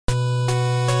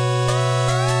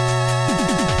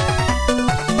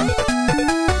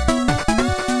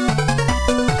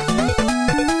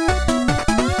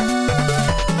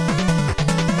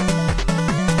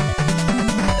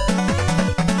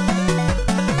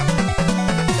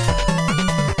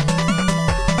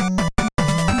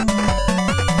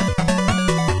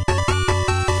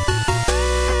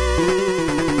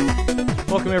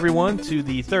everyone, to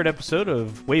the third episode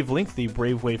of Wavelength, the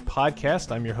Brave Wave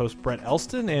podcast. I'm your host, Brett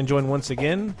Elston, and joined once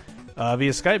again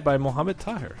via Skype by Mohammed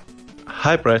Tahir.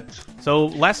 Hi, Brett. So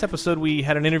last episode we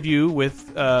had an interview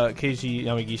with Keiji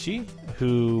Yamagishi,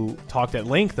 who talked at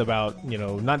length about,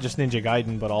 not just Ninja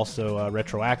Gaiden, but also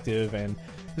Retroactive, and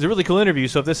it was a really cool interview.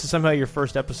 So if this is somehow your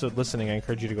first episode listening, I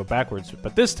encourage you to go backwards.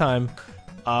 But this time,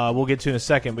 we'll get to in a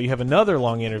second, but you have another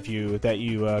long interview that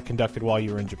you conducted while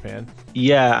you were in Japan.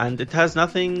 Yeah, and it has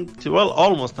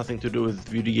almost nothing to do with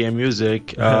video game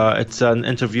music. It's an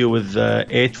interview with the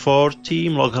 8-4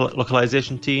 team,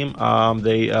 localization team.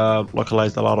 They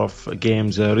localized a lot of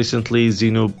games recently,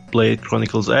 Xenoblade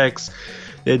Chronicles X.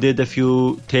 They did a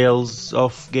few Tales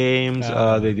of games.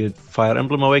 They did Fire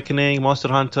Emblem Awakening, Monster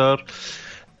Hunter.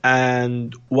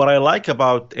 And what I like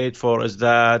about 8-4 is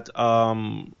that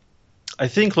I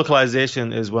think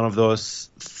localization is one of those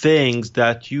things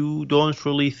that you don't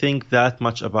really think that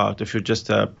much about if you're just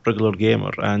a regular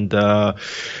gamer. And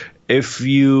if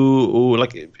you're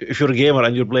a gamer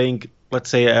and you're playing, let's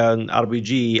say, an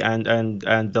RPG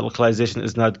and the localization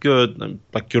is not good,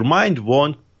 like your mind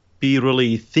won't be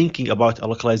really thinking about a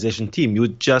localization team. You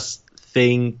would just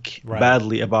think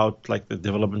badly about like the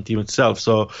development team itself.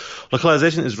 So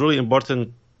localization is really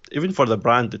important, even for the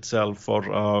brand itself,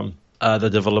 for the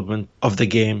development of the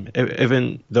game,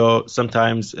 even though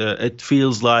sometimes it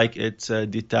feels like it's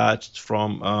detached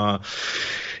from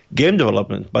game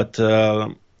development. But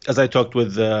as I talked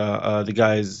with the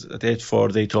guys at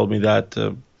 8-4, they told me that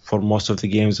for most of the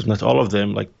games, if not all of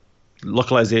them, like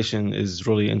localization is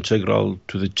really integral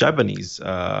to the Japanese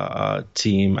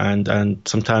team, and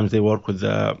sometimes they work with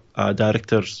the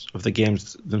directors of the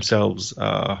games themselves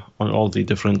on all the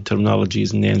different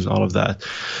terminologies and names and all of that.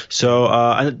 So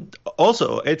and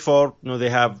also 8-4, they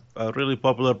have a really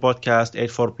popular podcast,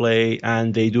 8-4 Play,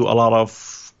 and they do a lot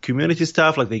of community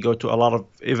stuff. Like they go to a lot of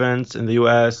events in the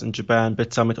US and Japan,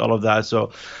 Bit Summit, all of that.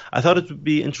 So I thought it would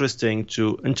be interesting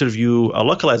to interview a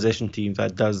localization team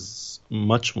that does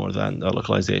much more than a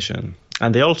localization.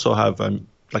 And they also have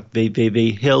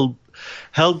they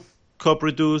help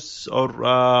co-produce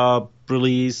or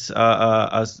release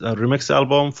a remix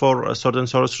album for Sword and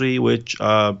Sorcery, which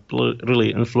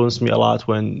really influenced me a lot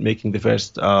when making the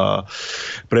first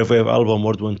Brave Wave album,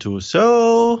 World 1-2.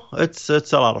 So it's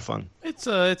a lot of fun.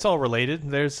 It's all related.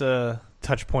 There's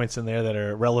touch points in there that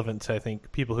are relevant to, I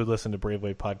think, people who listen to Brave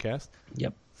Wave podcast.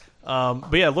 Yep.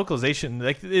 But yeah, localization,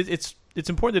 like it's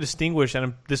important to distinguish,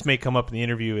 and this may come up in the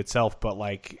interview itself, but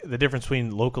like the difference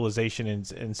between localization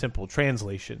and simple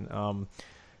translation.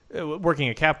 Working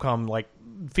at Capcom, like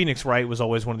Phoenix Wright was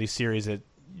always one of these series that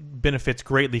benefits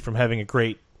greatly from having a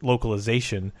great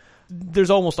localization. There's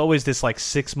almost always this like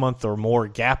 6 month or more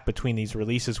gap between these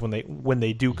releases when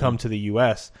they do come to the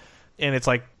US, and it's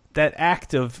like that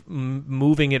act of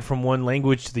moving it from one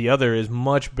language to the other is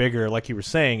much bigger. Like you were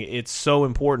saying, it's so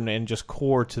important and just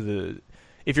core to the.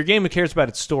 If your game cares about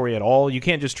its story at all, you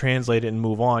can't just translate it and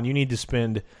move on. You need to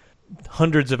spend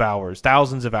hundreds of hours,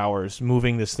 thousands of hours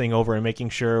moving this thing over and making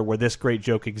sure where this great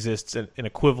joke exists, an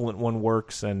equivalent one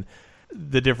works. And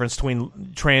the difference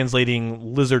between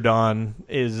translating Lizardon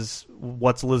is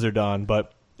what's Lizardon,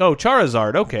 but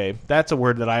Charizard, okay, that's a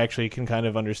word that I actually can kind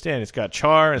of understand. It's got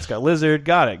Char, it's got Lizard,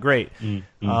 got it, great. And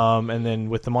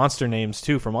then with the monster names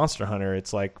too for Monster Hunter,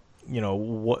 it's like,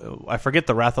 I forget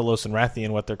the Rathalos and Rathian,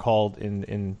 what they're called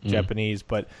in Japanese,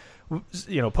 but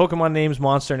Pokemon names,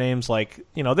 monster names, like,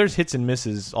 there's hits and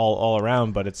misses all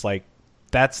around, but it's like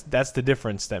that's the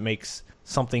difference that makes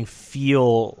something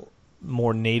feel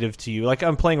more native to you. Like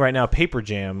I'm playing right now Paper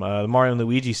Jam, the Mario and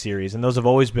Luigi series, and those have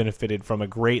always benefited from a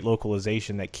great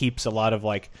localization that keeps a lot of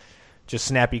like just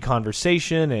snappy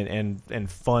conversation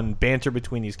and fun banter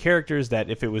between these characters,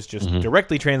 that if it was just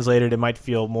directly translated, it might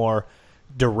feel more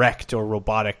direct or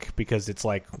robotic, because it's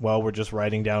like, well, we're just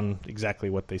writing down exactly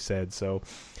what they said. So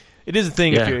it is a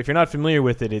thing. Yeah. If you're not familiar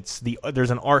with it, there's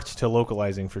an art to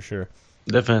localizing for sure.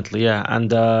 Definitely, yeah,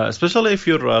 and especially if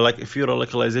you're a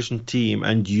localization team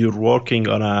and you're working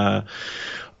on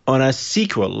a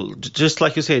sequel, just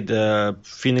like you said,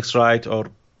 Phoenix Wright or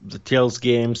the Tales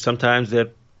games. Sometimes they're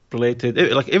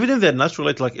related, like even if they're not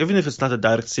related, like even if it's not a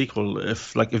direct sequel,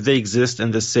 if they exist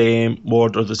in the same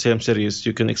world or the same series,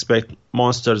 you can expect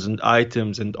monsters and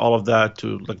items and all of that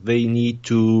to they need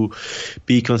to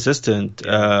be consistent,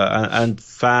 and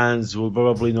fans will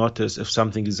probably notice if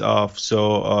something is off.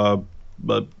 So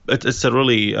but it's a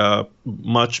really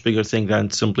much bigger thing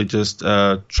than simply just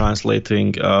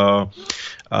translating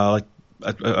like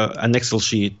an Excel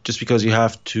sheet, just because you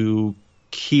have to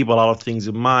keep a lot of things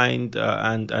in mind,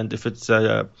 and if it's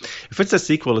a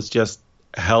sequel, it's just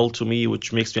hell to me,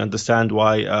 which makes me understand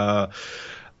why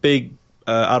big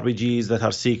RPGs that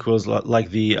are sequels, like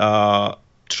the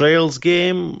Trails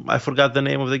game. I forgot the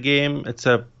name of the game. It's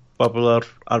a popular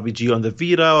RPG on the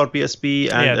Vita or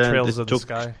PSP, and Trails it of the took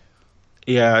Sky.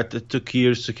 it took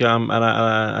years to come,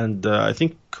 and I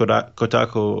think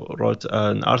Kotaku wrote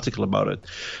an article about it,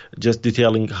 just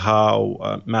detailing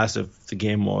how massive the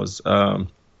game was.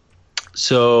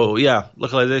 So yeah,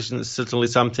 localization is certainly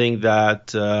something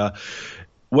that,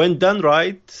 when done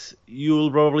right,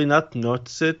 you'll probably not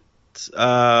notice it. If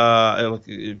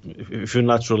you're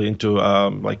not really into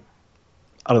like,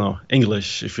 I don't know,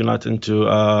 English, if you're not into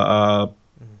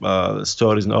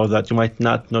stories and all that, you might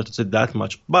not notice it that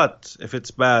much. But if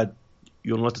it's bad,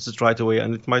 you'll notice it right away,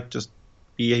 and it might just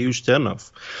be a huge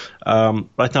turnoff.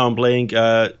 Right now, I'm playing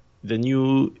the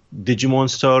new Digimon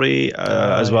story,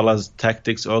 as well as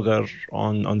Tactics Ogre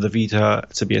on the Vita.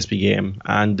 It's a PSP game,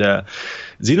 and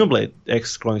Xenoblade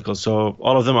X Chronicles. So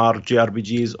all of them are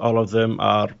JRPGs. All of them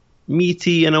are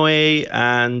meaty in a way,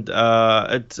 and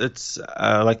it's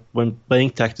like when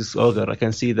playing Tactics Ogre, I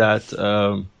can see that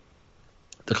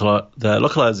the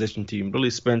localization team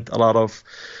really spent a lot of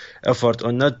effort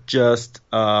on not just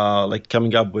like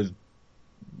coming up with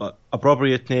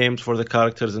appropriate names for the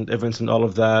characters and events and all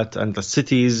of that, and the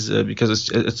cities, because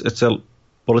it's a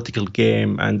political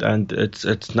game, and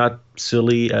it's not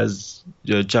silly as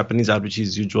Japanese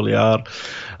RPGs usually are,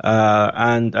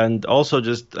 and also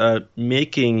just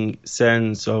making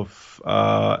sense of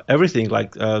everything,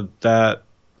 like that.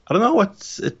 I don't know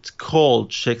what's it's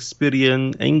called,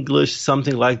 Shakespearean English,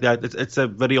 something like that. It's a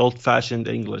very old-fashioned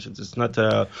English. It's not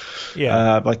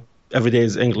like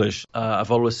everyday's English.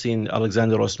 I've always seen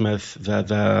Alexander O. Smith,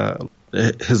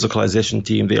 his localization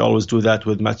team. They always do that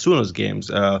with Matsuno's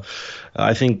games.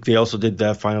 I think they also did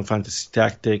the Final Fantasy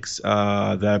Tactics,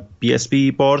 the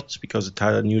PSP port, because it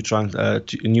had a new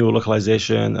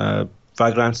localization,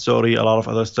 Vagrant Story, a lot of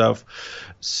other stuff.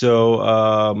 So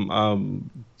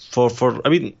for I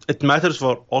mean, it matters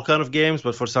for all kind of games,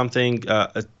 but for something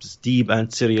as deep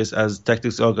and serious as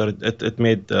Tactics Ogre, it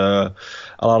made a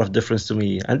lot of difference to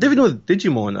me. And even with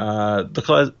Digimon,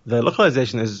 the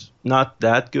localization is not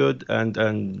that good,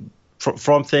 and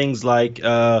from things like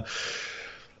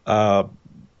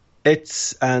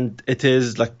it's and it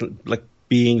is like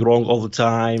being wrong all the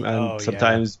time, and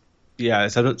sometimes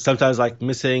like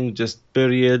missing just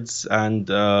periods,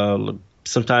 and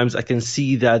sometimes I can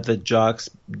see that the jokes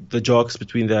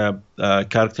between the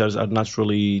characters are not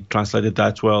really translated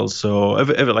that well. So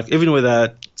even with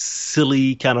a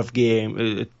silly kind of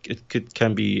game, it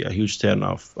can be a huge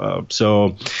turnoff.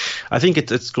 So I think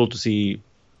it's cool to see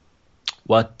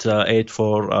what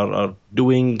 8-4 are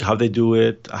doing, how they do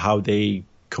it, how they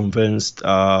convinced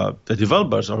the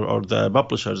developers or the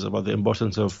publishers about the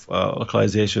importance of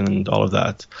localization and all of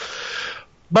that.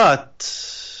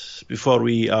 But before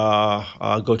we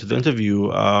go to the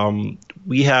interview,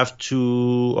 we have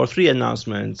 2 or 3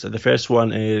 announcements. The first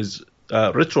one is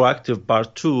Retroactive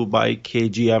Part 2 by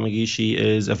Keiji Yamagishi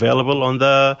is available on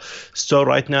the store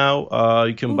right now.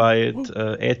 You can buy it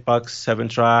 $8, 7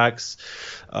 tracks.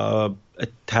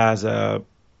 It has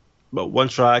one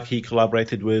track he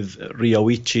collaborated with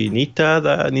Ryoichi Nitta,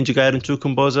 the Ninja Gaiden 2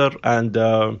 composer, and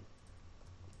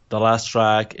the last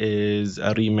track is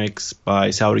a remix by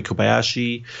Saori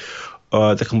Kobayashi,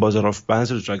 the composer of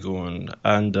Panzer Dragoon.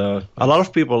 And a lot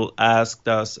of people asked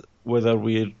us whether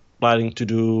we're planning to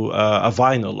do a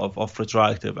vinyl of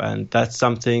Retroactive, and that's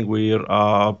something we're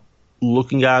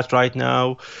looking at right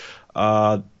now.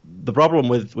 The problem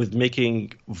with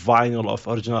making vinyl of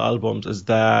original albums is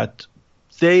that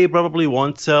they probably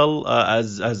won't sell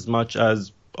as much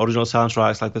as original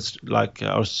soundtracks like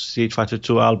our Street Fighter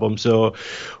 2 album. So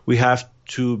we have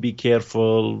to be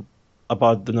careful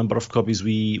about the number of copies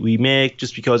we make,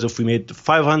 just because if we made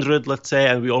 500, let's say,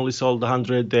 and we only sold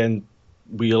 100, then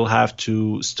we'll have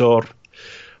to store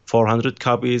 400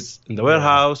 copies in the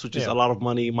warehouse, which is a lot of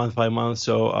money month by month.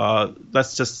 So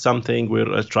that's just something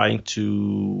we're trying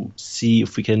to see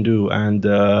if we can do. And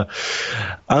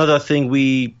another thing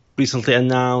we recently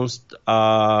announced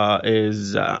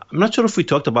is, I'm not sure if we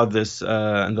talked about this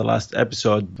in the last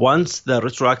episode. Once the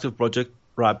Retroactive project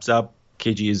wraps up,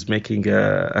 KG is making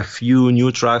a few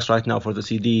new tracks right now for the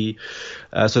CD.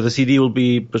 So the CD will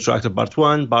be Retroactive Part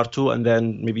 1, Part 2, and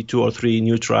then maybe 2 or 3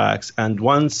 new tracks. And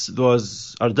once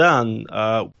those are done,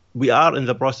 we are in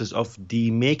the process of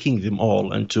demaking them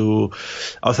all into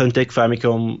authentic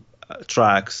Famicom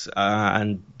tracks.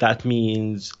 And that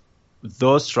means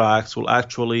those tracks will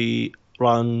actually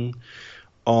run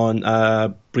on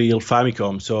a real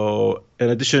Famicom. So in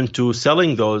addition to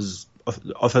selling those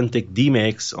authentic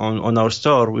demakes on our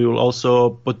store, we will also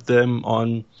put them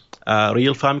on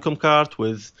real Famicom cart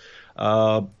with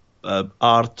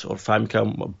art or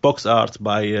Famicom box art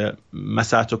by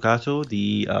Masato Kato,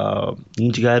 the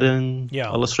Ninja Gaiden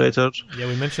illustrator. Yeah,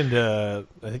 we mentioned, I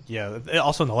think,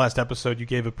 also in the last episode, you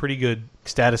gave a pretty good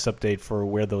status update for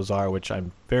where those are, which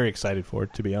I'm very excited for,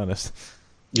 to be honest.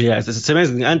 Yeah, it's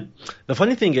amazing. And the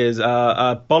funny thing is,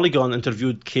 Polygon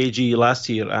interviewed KG last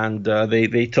year, and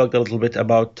they talked a little bit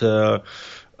about...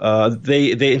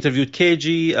 they interviewed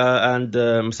KG and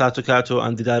Masato Kato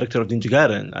and the director of Ninja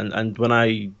Gaiden, and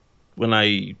when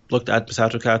I looked at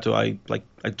Masato Kato, I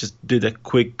just did a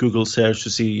quick Google search to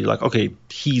see, like, okay,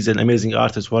 he's an amazing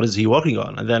artist. What is he working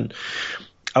on? And then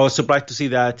I was surprised to see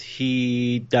that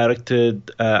he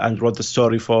directed and wrote the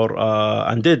story for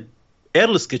and did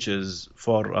early sketches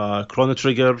for Chrono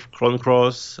Trigger, Chrono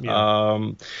Cross.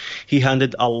 Yeah. He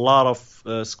handled a lot of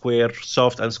Square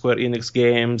Soft and Square Enix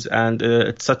games, and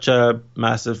it's such a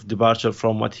massive departure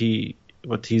from what he's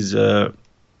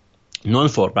known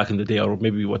for back in the day, or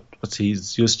maybe what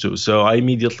he's used to. So I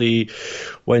immediately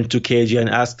went to KG and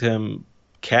asked him,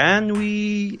 can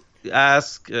we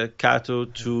ask Kato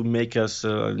to make us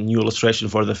a new illustration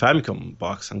for the Famicom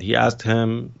box? And he asked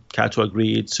him, Kato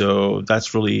agreed, so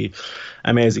that's really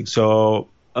amazing. So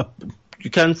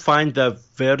you can find the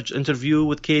Verge interview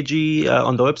with KG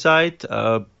on the website,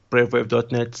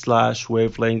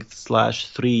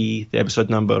 bravewave.net/wavelength/3, the episode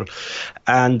number.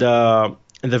 And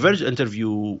in the Verge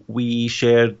interview, we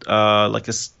shared like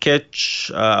a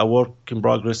sketch, a work in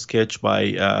progress sketch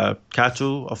by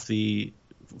Kato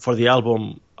for the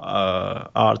album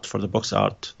art, for the box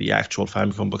art, the actual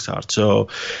Famicom box art. So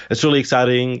it's really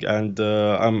exciting, and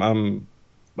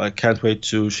I can't wait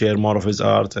to share more of his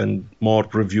art and more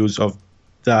reviews of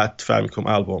that Famicom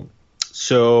album.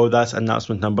 So that's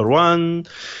announcement number 1.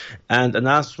 And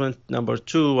announcement number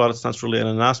 2, well, it's not really an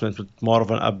announcement, but more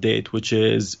of an update, which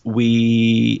is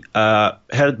we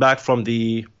heard back from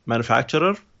the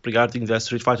manufacturer regarding the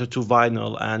Street Fighter 2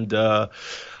 vinyl, and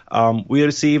we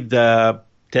received the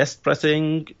test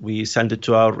pressing. We sent it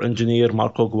to our engineer,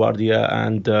 Marco Guardia,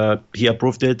 and he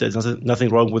approved it. There's nothing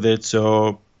wrong with it,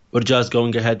 so we're just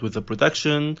going ahead with the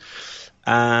production.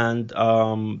 And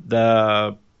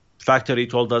the factory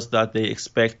told us that they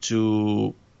expect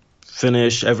to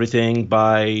finish everything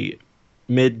by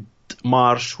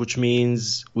mid-March, which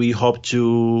means we hope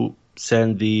to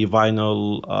send the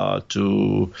vinyl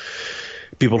to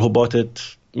people who bought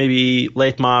it maybe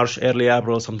late March, early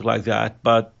April, something like that.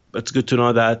 But it's good to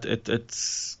know that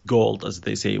it's gold, as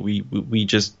they say. We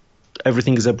just,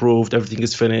 everything is approved, everything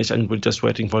is finished, and we're just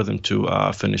waiting for them to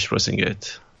finish pressing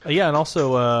it. Yeah, and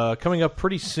also coming up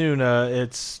pretty soon,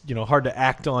 it's hard to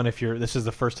act on if this is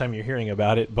the first time you're hearing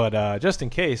about it, but just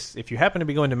in case, if you happen to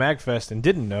be going to MagFest and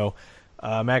didn't know,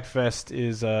 MagFest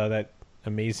is that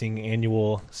amazing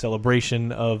annual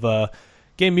celebration of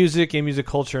game music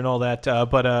culture, and all that.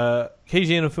 But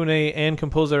Keiji Inafune and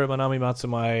composer Manami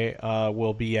Matsumai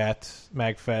will be at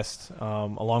MagFest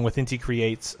along with Inti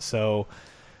Creates. So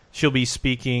she'll be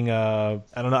speaking. I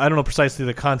don't know precisely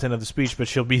the content of the speech, but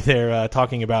she'll be there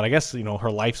talking about, I guess,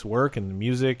 her life's work and the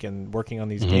music and working on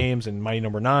these games and Mighty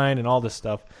Number 9 and all this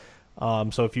stuff.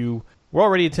 So if you were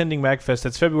already attending MagFest,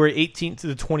 that's February 18th to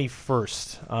the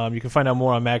 21st. You can find out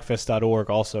more on magfest.org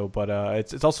also, but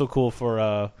it's also cool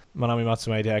for Manami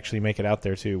Matsumai to actually make it out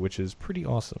there too, which is pretty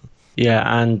awesome. Yeah,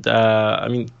 and I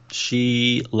mean,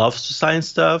 she loves to sign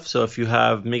stuff. So if you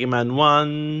have Mega Man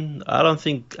 1, I don't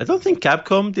think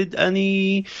Capcom did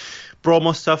any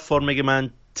promo stuff for Mega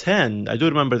Man 10. I do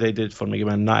remember they did for Mega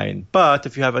Man 9. But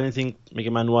if you have anything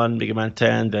Mega Man 1, Mega Man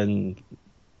 10, then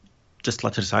just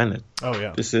let her sign it. Oh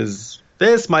yeah.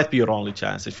 This might be your only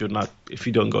chance if you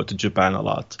don't go to Japan a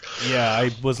lot. Yeah, I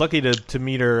was lucky to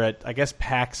meet her at, I guess,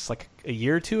 PAX like a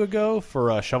year or two ago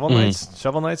for Shovel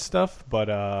Knight stuff. But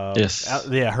yes,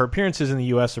 her appearances in the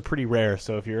U.S. are pretty rare.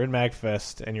 So if you're in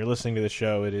MagFest and you're listening to the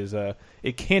show,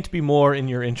 it can't be more in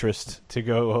your interest to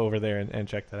go over there and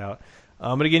check that out.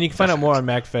 But again, you can find out more on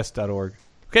magfest.org.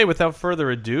 Okay, without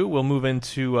further ado, we'll move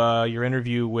into your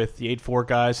interview with the 8-4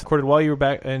 guys, recorded while you were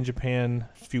back in Japan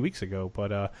a few weeks ago.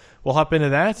 But we'll hop into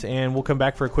that, and we'll come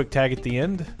back for a quick tag at the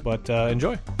end. But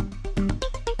enjoy.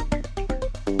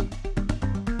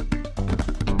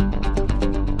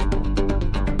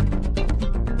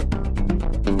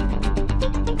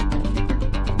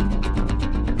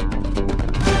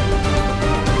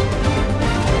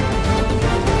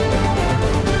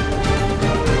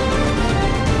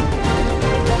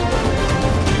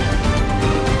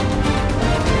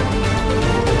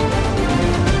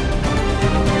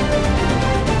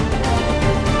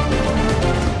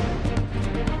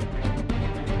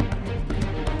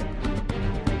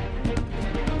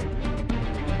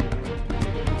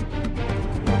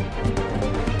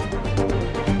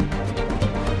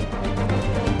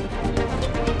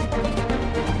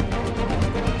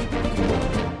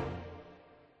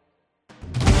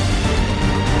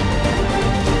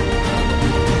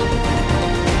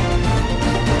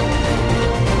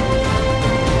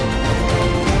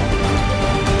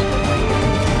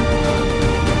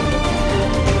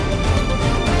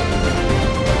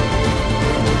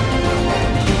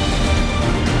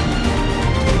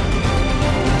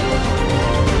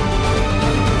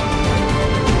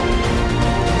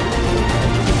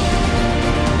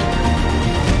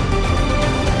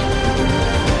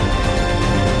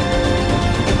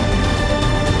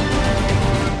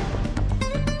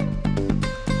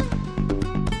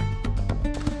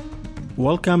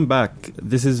 welcome back.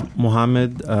 This is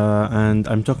Mohammed, and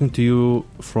I'm talking to you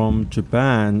from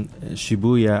Japan,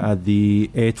 Shibuya, at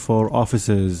the 8-4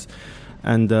 offices.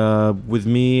 And with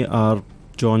me are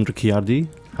John Ricciardi.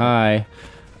 Hi.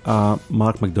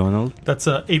 Mark McDonald. That's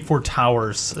 8-4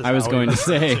 Towers. I was going to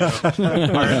say.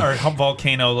 our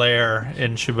volcano lair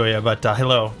in Shibuya. But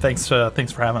hello. Thanks for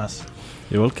having us.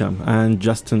 You're welcome. And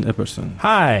Justin Epperson.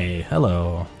 Hi.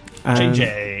 Hello. And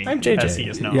JJ. I'm JJ. As he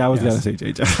is known. Yeah, I was going to say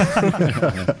JJ.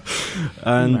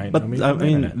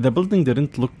 The building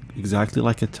didn't look exactly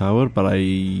like a tower, but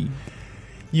You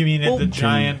mean the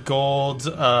giant gold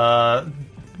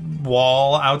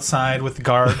wall outside with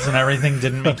guards and everything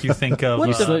didn't make you think of...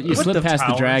 you slipped past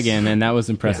the dragon, and that was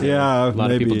impressive. Yeah, a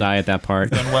lot of people die at that part.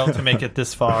 Done well to make it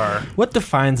this far. What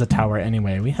defines a tower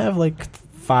anyway? We have like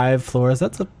 5 floors.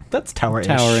 That's tower-ish.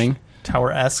 Towering.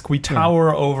 Tower-esque. We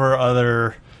tower over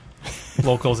other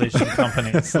localization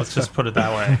companies. Let's just put it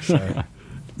that way. Sure.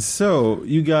 So,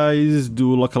 you guys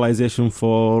do localization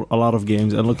for a lot of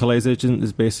games, and localization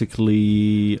is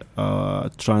basically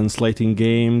translating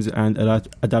games and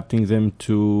adapting them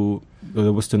to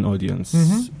the Western audience.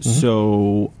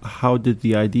 So, how did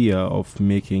the idea of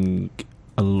making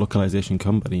a localization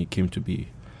company came to be?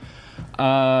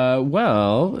 To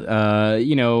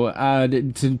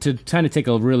kind of take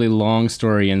a really long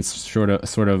story and sort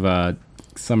of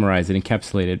summarize it,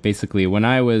 encapsulate it. Basically, when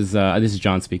I was this is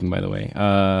John speaking, by the way.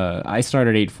 I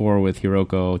started 8-4 with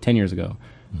Hiroko 10 years ago,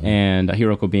 and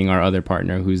Hiroko being our other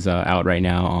partner, who's out right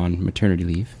now on maternity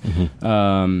leave.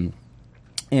 And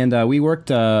we worked.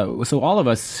 So all of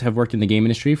us have worked in the game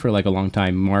industry for like a long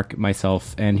time. Mark,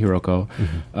 myself, and Hiroko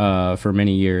for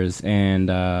many years. And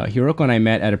Hiroko and I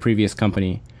met at a previous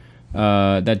company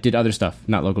that did other stuff,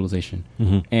 not localization.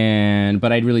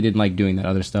 But I really didn't like doing that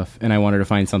other stuff, and I wanted to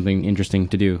find something interesting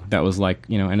to do that was like,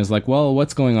 and it's like, well,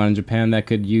 what's going on in Japan that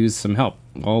could use some help?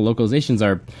 Well, localizations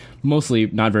are mostly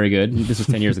not very good. This was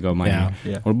 10 years ago, mind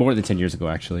you. Or more than 10 years ago,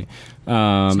 actually.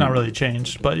 It's not really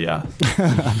changed, but yeah.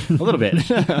 A little bit.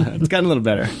 It's gotten a little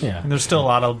better. Yeah. And there's still a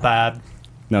lot of bad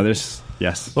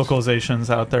localizations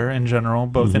out there in general,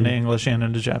 both into English and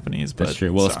into Japanese. But that's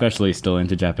true. Well, especially still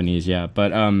into Japanese, yeah.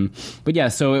 But yeah,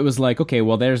 so it was like, okay,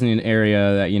 well, there's an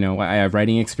area that, I have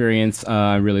writing experience.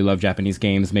 I really love Japanese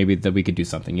games. Maybe that we could do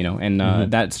something, and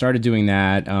that started doing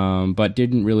that, but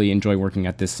didn't really enjoy working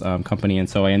at this company. And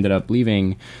so I ended up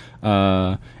leaving,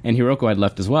 and Hiroko had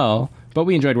left as well. But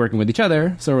we enjoyed working with each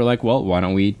other. So we're like, well, why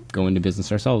don't we go into business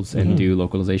ourselves and do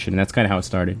localization? And that's kind of how it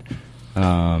started.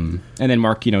 And then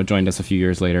Mark, joined us a few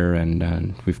years later,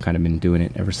 and we've kind of been doing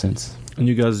it ever since. And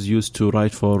you guys used to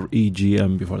write for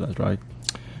EGM before that, right?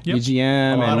 Yep.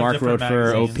 EGM, and Mark wrote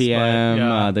for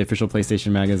OPM, the official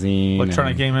PlayStation magazine.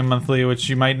 Electronic Gaming Monthly, which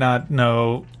you might not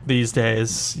know these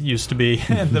days, used to be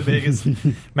the biggest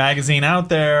magazine out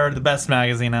there, the best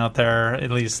magazine out there,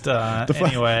 at least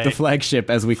anyway. The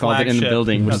flagship, as we called it in the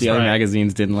building, which the other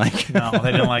magazines didn't like. No,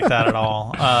 they didn't like that at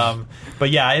all. But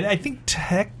yeah, I think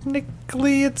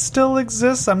technically it still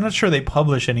exists. I'm not sure they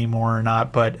publish anymore or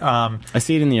not, but... I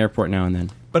see it in the airport now and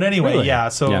then. But anyway, an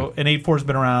 8-4's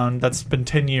been around. That's been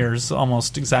 10 years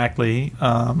almost exactly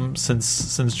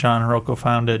since John Hiroko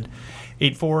founded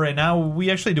 8-4. And now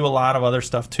we actually do a lot of other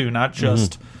stuff too, not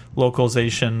just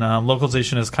localization.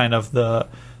 Localization is kind of the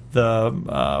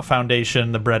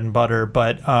foundation, the bread and butter.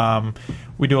 But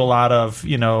we do a lot of,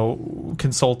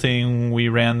 consulting. We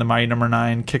ran the Mighty No.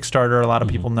 9 Kickstarter. A lot of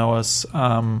people know us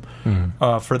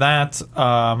for that.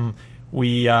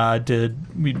 We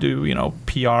do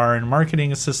PR and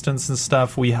marketing assistance and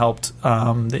stuff. We helped the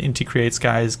Inti Creates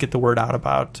guys get the word out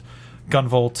about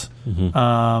Gunvolt.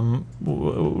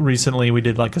 Recently, we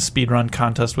did like a speedrun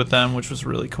contest with them, which was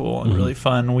really cool and really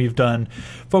fun. We've done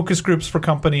focus groups for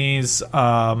companies.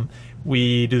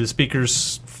 We do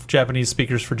the Japanese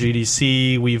speakers for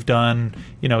GDC. We've done,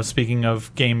 speaking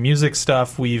of game music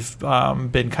stuff, we've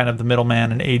been kind of the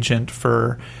middleman and agent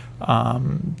for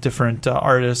different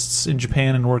artists in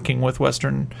Japan and working with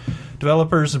Western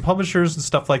developers and publishers and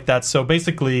stuff like that. So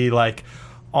basically, like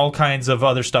all kinds of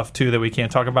other stuff too that we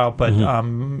can't talk about. But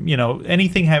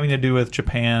anything having to do with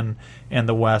Japan and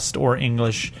the West, or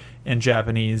English and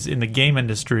Japanese in the game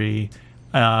industry,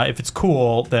 if it's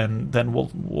cool, then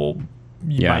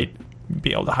you might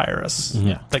be able to hire us.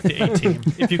 Like the A-Team,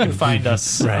 if you can find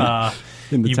us. Right.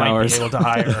 In the you towers. might be able to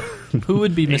hire. Who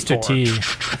would be Mr. T?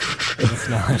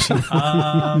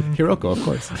 Hiroko, of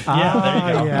course. Yeah,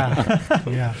 there you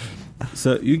go. Yeah.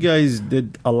 So you guys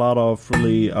did a lot of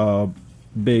really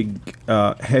big,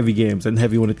 heavy games, and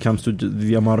heavy when it comes to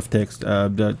the amount of text.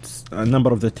 That's a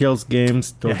number of the Tales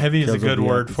games. Yeah, heavy is a good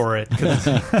word for it. 'Cause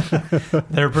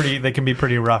they can be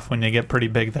pretty rough when they get pretty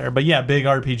big there. But yeah, big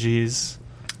RPGs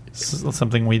is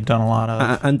something we've done a lot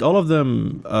of. And all of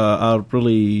them are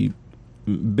really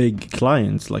big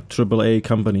clients, like AAA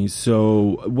companies.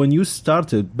 So when you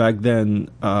started back then,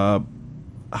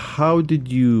 how did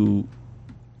you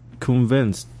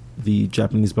convince the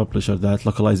Japanese publisher that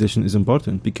localization is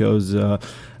important? Because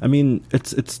I mean,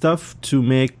 it's tough to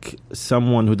make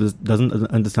someone who doesn't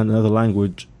understand another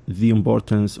language the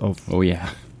importance of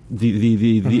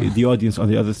the audience on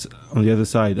the other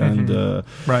side, and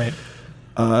right.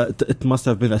 It must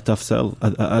have been a tough sell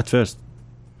at first.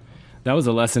 That was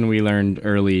a lesson we learned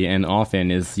early and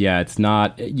often is, it's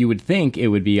not, you would think it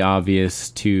would be obvious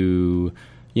to,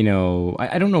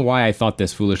 I don't know why I thought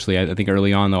this foolishly. I think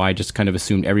early on, though, I just kind of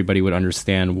assumed everybody would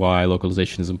understand why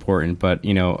localization is important. But,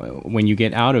 when you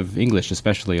get out of English,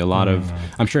 especially, a lot of,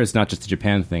 I'm sure it's not just a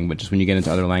Japan thing, but just when you get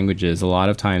into other languages, a lot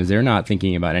of times they're not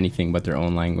thinking about anything but their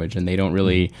own language. And they don't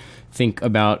really think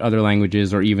about other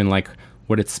languages or even like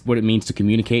what it means to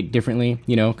communicate differently,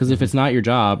 because if it's not your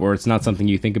job or it's not something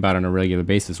you think about on a regular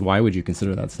basis, why would you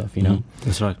consider that stuff,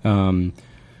 That's right.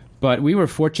 But we were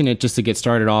fortunate just to get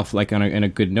started off like on a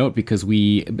good note because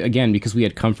we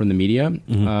had come from the media,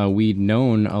 we'd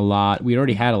known a lot. We'd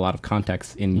already had a lot of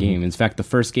contacts in game. In fact, the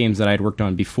first games that I'd worked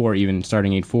on before even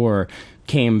starting 8.4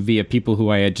 came via people who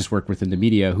I had just worked with in the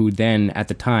media, who then at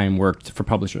the time worked for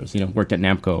publishers, worked at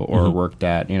Namco or worked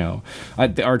at,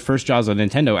 our first jobs at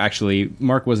Nintendo. Actually,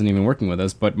 Mark wasn't even working with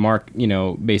us, but Mark,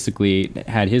 basically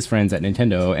had his friends at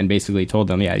Nintendo and basically told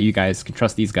them, you guys can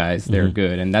trust these guys. They're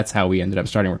good. And that's how we ended up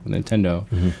starting working with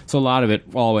Nintendo. So a lot of it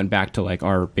all went back to like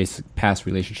our basic past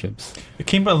relationships. It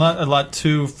came a lot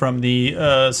too from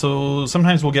the, so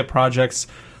sometimes we'll get projects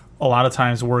a lot of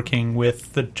times working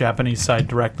with the Japanese side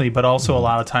directly, but also a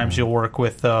lot of times you'll work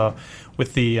with the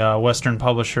Western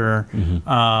publisher.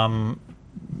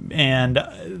 And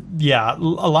a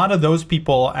lot of those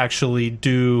people actually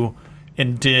do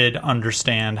and did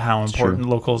understand how important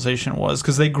localization was,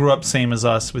 because they grew up same as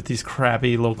us with these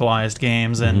crappy localized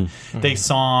games, and they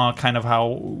saw kind of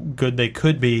how good they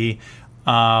could be.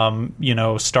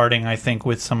 Starting I think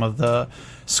with some of the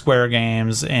Square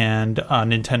games and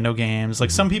Nintendo games.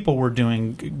 Like some people were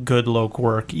doing good loc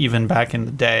work even back in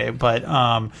the day, but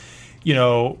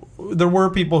there were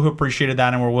people who appreciated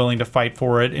that and were willing to fight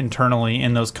for it internally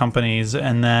in those companies.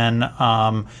 And then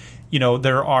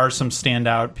there are some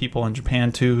standout people in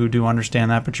Japan too who do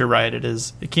understand that. But you're right,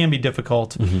 it can be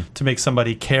difficult to make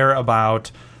somebody care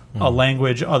about a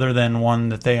language other than one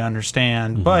that they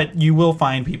understand. But you will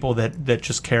find people that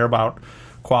just care about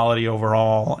quality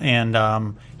overall. And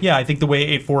I think the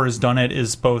way 8.4 has done it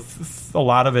is both, a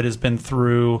lot of it has been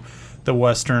through the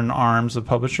Western arms of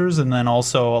publishers, and then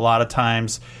also a lot of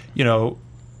times,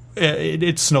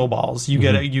 it snowballs. You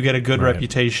get a good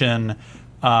reputation,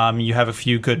 you have a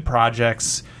few good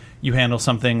projects, you handle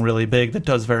something really big that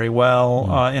does very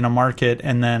well in a market,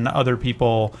 and then other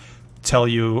people tell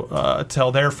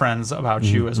their friends about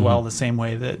you as well, the same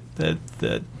way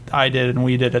that I did and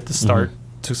we did at the start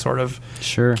to sort of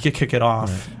kick it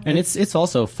off. Right. And it's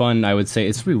also fun, I would say.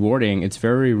 It's rewarding. It's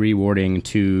very rewarding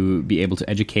to be able to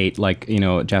educate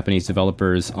Japanese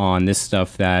developers on this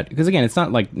stuff, that, because again, it's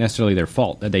not like necessarily their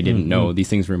fault that they didn't know these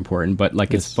things were important, but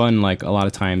it's fun, like a lot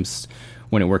of times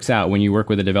when it works out, when you work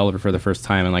with a developer for the first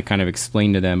time and like kind of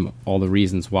explain to them all the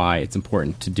reasons why it's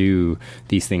important to do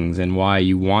these things and why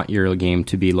you want your game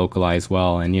to be localized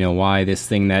well, and why this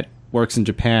thing that works in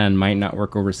Japan might not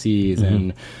work overseas.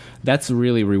 And that's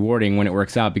really rewarding when it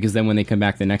works out, because then when they come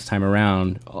back the next time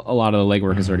around, a lot of the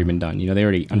legwork has already been done. They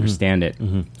already understand it.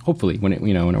 Hopefully, when it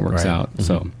works out.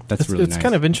 So that's really nice. It's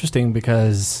kind of interesting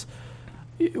because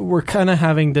we're kind of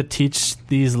having to teach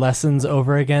these lessons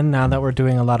over again now that we're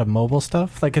doing a lot of mobile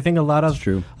stuff. Like I think a lot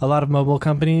of mobile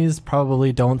companies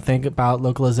probably don't think about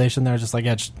localization. They're just like,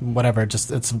 whatever,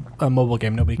 it's a mobile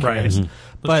game, nobody cares. Right.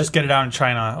 Let's just get it out in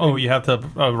China. Oh, you have to.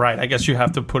 Oh, right. I guess you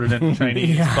have to put it in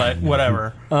Chinese, but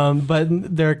whatever. But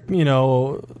they're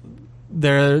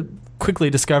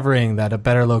quickly discovering that a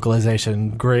better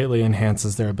localization greatly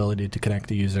enhances their ability to connect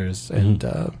to users, and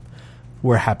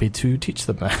we're happy to teach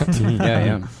them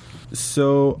that.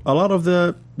 So a lot of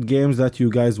the games that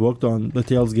you guys worked on, the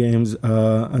Tales games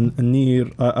and Nier,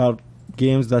 are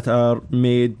games that are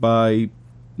made by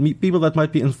people that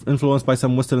might be influenced by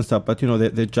some Western stuff, but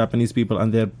they're Japanese people,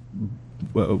 and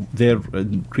they're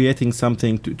creating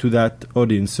something to that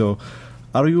audience. So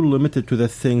are you limited to the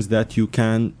things that you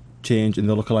can change in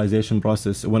the localization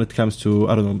process when it comes to,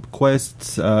 I don't know,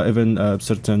 quests, even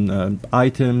certain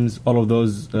items, all of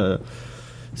those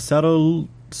subtle,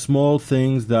 small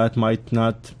things that might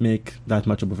not make that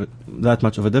much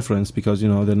of a difference because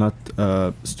they're not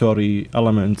story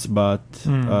elements, but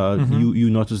you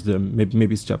notice them.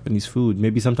 Maybe it's Japanese food.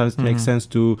 Maybe sometimes it makes sense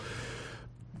to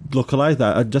localize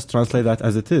that, just translate that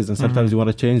as it is, and sometimes you want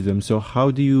to change them. So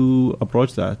how do you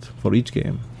approach that for each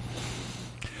game?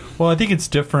 Well, I think it's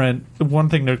different. One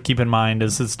thing to keep in mind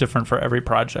is it's different for every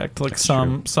project. Like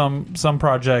some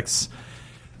projects,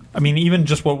 I mean, even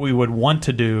just what we would want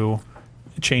to do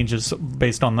changes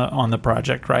based on the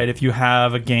project, right? If you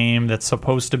have a game that's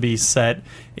supposed to be set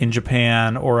in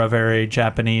Japan or a very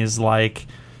Japanese-like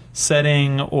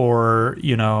setting, or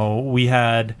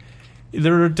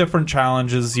there are different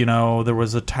challenges. There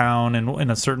was a town in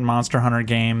a certain Monster Hunter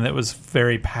game that was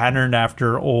very patterned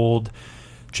after old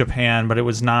Japan, but it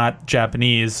was not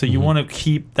Japanese. So you want to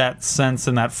keep that sense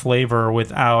and that flavor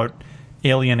without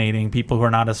alienating people who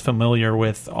are not as familiar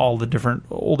with all the different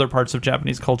older parts of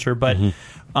Japanese culture. But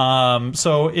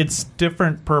so it's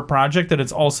different per project, and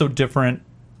it's also different.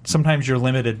 Sometimes you're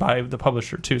limited by the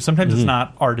publisher too. Sometimes it's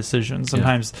not our decision.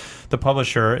 Sometimes the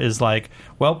publisher is like,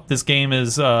 well, this game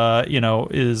is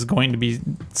going to be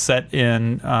set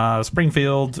in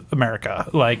Springfield, America,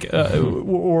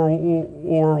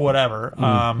 or whatever.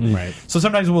 Right. So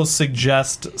sometimes we'll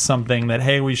suggest something that,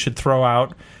 hey, we should throw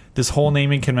out this whole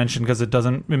naming convention because it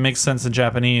makes sense in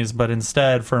Japanese, but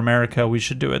instead for America we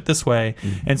should do it this way.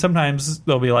 And sometimes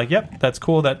they'll be like, yep, that's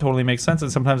cool, that totally makes sense. And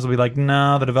sometimes they'll be like,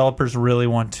 no, the developers really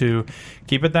want to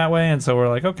keep it that way. And so we're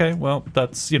like, okay, well,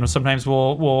 that's, sometimes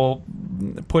we'll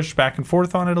push back and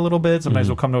forth on it a little bit. Sometimes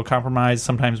we'll come to a compromise.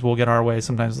 Sometimes we'll get our way.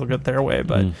 Sometimes they'll get their way.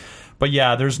 But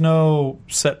yeah, there's no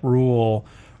set rule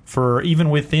for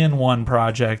even within one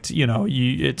project.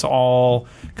 It's all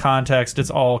context,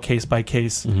 it's all case by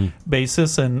case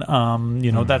basis, and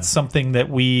that's something that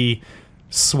we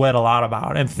sweat a lot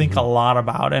about and think a lot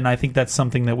about, and I think that's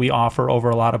something that we offer over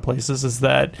a lot of places, is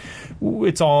that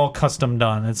it's all custom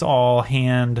done, it's all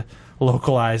hand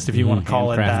localized, if you want to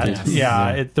call it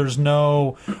that. There's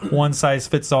no one size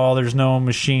fits all. There's no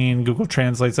machine Google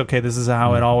translates, okay, this is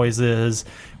how it always is.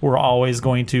 We're always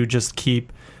going to just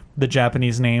keep the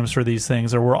Japanese names for these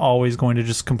things, or we're always going to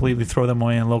just completely throw them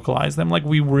away and localize them. Like,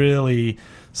 we really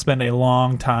spend a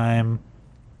long time,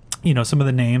 some of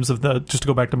the names of just to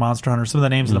go back to Monster Hunter, some of the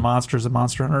names of the monsters of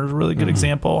Monster Hunter is a really good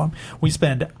example. We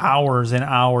spend hours and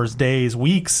hours, days,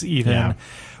 weeks even,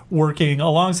 working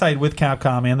alongside with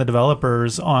Capcom and the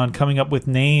developers on coming up with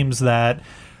names that,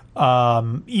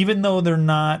 even though they're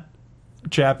not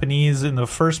Japanese in the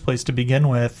first place to begin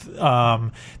with,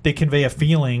 they convey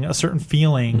a certain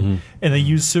feeling, and they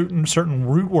use certain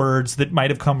root words that might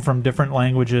have come from different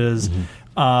languages,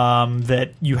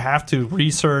 that you have to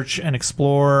research and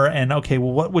explore, and okay,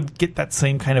 well, what would get that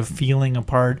same kind of feeling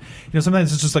apart?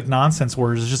 Sometimes it's just like nonsense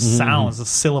words, it's just sounds, the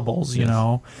syllables,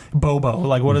 Bobo,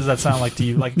 like what does that sound like to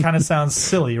you? Like, it kind of sounds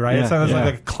silly, right? It sounds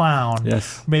like a clown,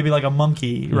 maybe like a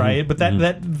monkey, right? But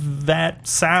that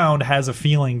sound has a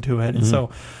feeling to it, and so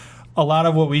a lot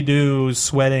of what we do,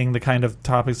 sweating the kind of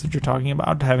topics that you're talking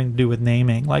about, having to do with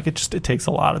naming, like it takes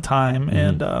a lot of time,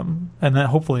 and then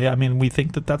hopefully, we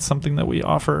think that that's something that we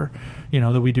offer,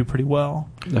 that we do pretty well.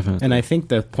 Definitely. And I think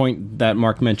the point that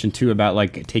Mark mentioned too about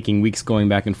like taking weeks going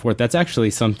back and forth, that's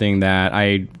actually something that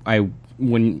I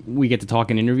when we get to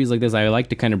talk in interviews like this, I like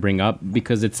to kind of bring up,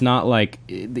 because it's not like,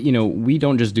 we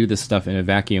don't just do this stuff in a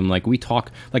vacuum. Like, we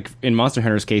talk, like in Monster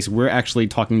Hunter's case, we're actually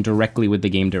talking directly with the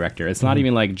game director. It's not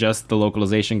even like just the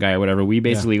localization guy or whatever. We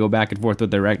basically go back and forth with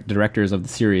the directors of the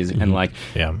series and like,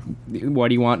 what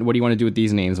do you want to do with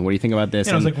these names? And what do you think about this?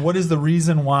 It's like, what is the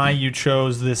reason why you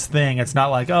chose this thing? It's not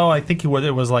like, oh, I think it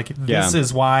was like, this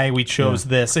is why we chose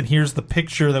this, and here's the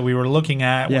picture that we were looking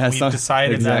at when we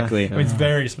decided that. It's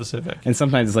very specific. And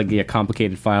sometimes it's like a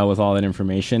complicated file with all that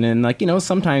information, and like,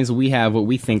 sometimes we have what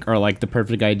we think are like the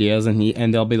perfect ideas,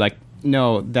 and they'll be like,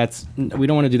 no, we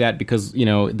don't want to do that because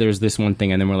there's this one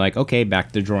thing, and then we're like, okay, back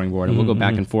to the drawing board, and we'll go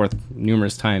back and forth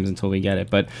numerous times until we get it.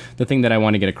 But the thing that I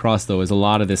want to get across though is a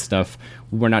lot of this stuff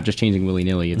we're not just changing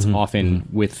willy-nilly. It's often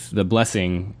with the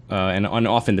blessing and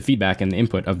often the feedback and the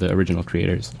input of the original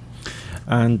creators.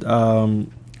 And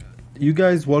you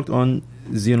guys worked on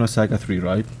Xenosaga 3,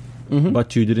 right?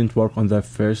 But you didn't work on the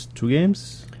first two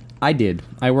games? I did.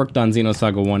 I worked on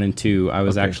Xenosaga 1 and 2. I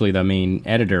was actually the main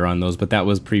editor on those, but that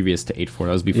was previous to 8.4.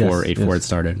 That was before 8.4 had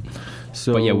started.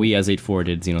 So, but yeah, we as 8.4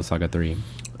 did Xenosaga 3.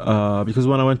 Because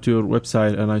when I went to your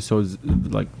website and I saw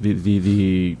like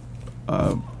the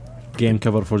game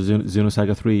cover for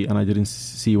Xenosaga 3, and I didn't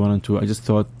see 1 and 2, I just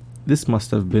thought this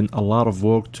must have been a lot of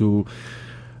work to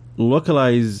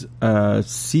localize a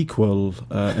sequel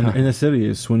in a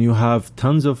series when you have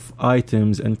tons of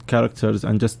items and characters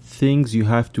and just things you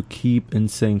have to keep in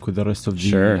sync with the rest of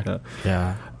the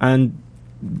and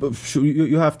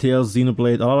you have Tales,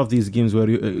 Xenoblade, all of these games where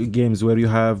you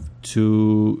have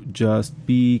to just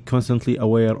be constantly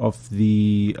aware of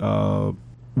the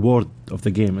word of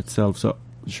the game itself. So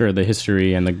sure, the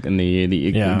history and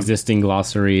the existing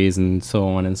glossaries and so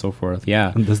on and so forth.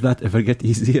 Yeah. And does that ever get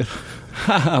easier?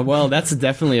 Well, that's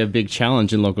definitely a big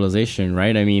challenge in localization,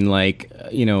 right? I mean, like,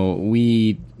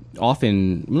 we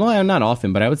often, well, not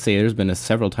often, but I would say there's been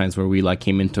several times where we like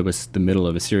came into the middle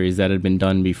of a series that had been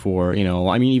done before.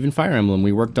 I mean, even Fire Emblem,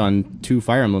 we worked on 2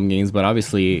 Fire Emblem games, but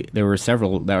obviously there were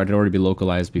several that had already been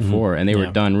localized before, and they were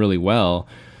done really well.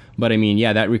 But I mean,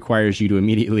 yeah, that requires you to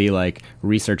immediately like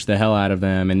research the hell out of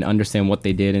them and understand what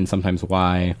they did and sometimes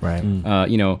why. Right.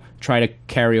 Try to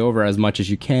carry over as much as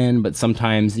you can, but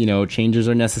sometimes changes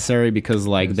are necessary because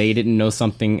like they didn't know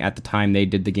something at the time they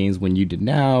did the games when you did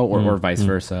now, or vice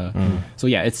versa. So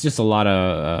yeah, it's just a lot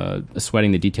of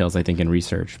sweating the details, I think, in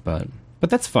research, but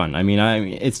that's fun. I mean,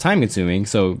 it's time consuming,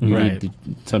 so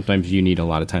sometimes you need a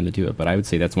lot of time to do it. But I would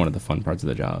say that's one of the fun parts of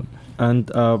the job.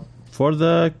 And for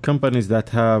the companies that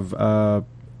have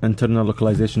internal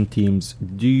localization teams,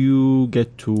 do you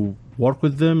get to work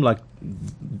with them? Like,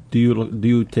 do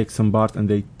you take some parts and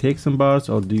they take some parts,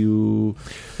 or do you?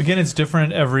 Again, it's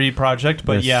different every project,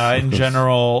 but in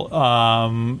general,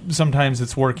 sometimes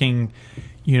it's working,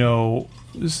 hand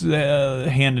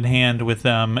in hand with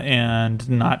them and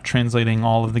not translating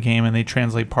all of the game, and they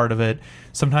translate part of it.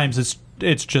 Sometimes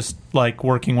it's just like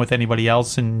working with anybody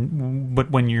else,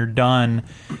 but when you're done,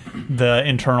 the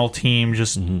internal team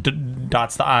just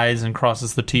dots the I's and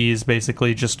crosses the T's,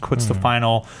 basically just puts the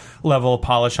final level of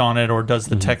polish on it, or does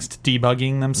the text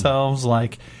debugging themselves.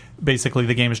 Like, basically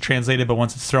the game is translated, but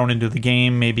once it's thrown into the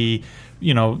game, maybe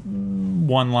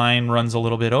one line runs a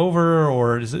little bit over,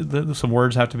 or some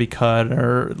words have to be cut,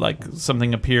 or like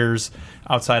something appears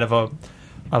outside of a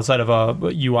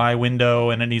UI window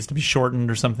and it needs to be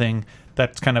shortened or something.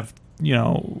 That's kind of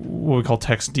what we call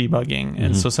text debugging,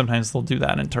 and so sometimes they'll do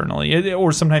that internally,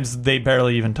 or sometimes they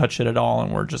barely even touch it at all,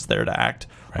 and we're just there to act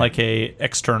like a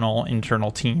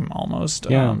internal team almost.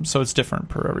 So it's different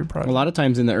per every project. A lot of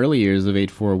times in the early years of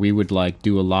 8.4, we would like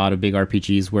do a lot of big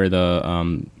RPGs where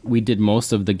we did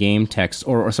most of the game text,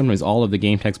 or sometimes all of the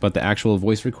game text, but the actual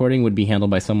voice recording would be handled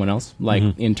by someone else, like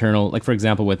internal. Like, for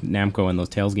example, with Namco and those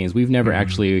Tales games, we've never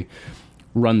actually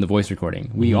run the voice recording.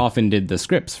 We often did the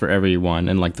scripts for everyone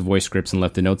and like the voice scripts and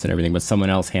left the notes and everything, but someone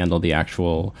else handled the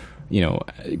actual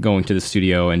going to the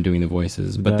studio and doing the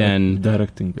voices. But then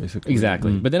directing, basically.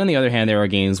 Exactly. But then on the other hand, there are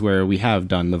games where we have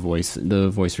done the voice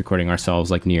recording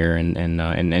ourselves, like Nier and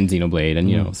Xenoblade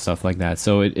and stuff like that.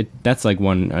 So that's like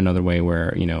another way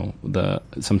where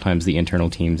sometimes the internal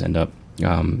teams end up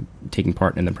taking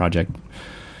part in the project.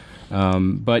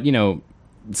 But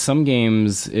some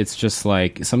games, it's just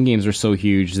like some games are so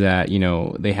huge that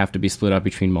they have to be split up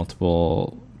between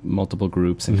multiple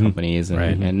groups and companies,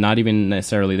 and not even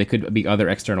necessarily, they could be other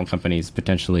external companies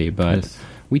potentially, but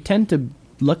we tend to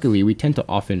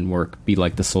often be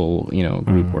like the sole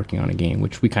group working on a game,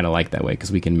 which we kind of like that way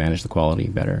because we can manage the quality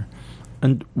better.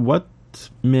 And what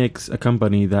makes a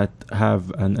company that have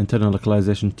an internal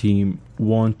localization team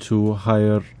want to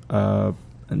hire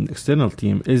an external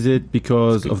team? Is it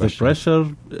because of the pressure?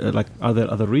 Like, are there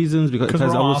other reasons? Because we're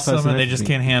awesome and they just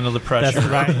can't handle the pressure,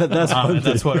 right?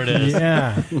 That's what it is.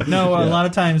 Yeah. No, a lot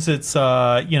of times it's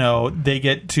they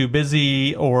get too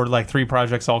busy, or like 3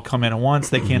 projects all come in at once,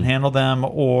 they can't handle them,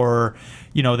 or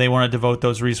they want to devote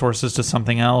those resources to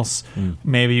something else.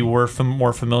 Maybe we're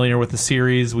more familiar with the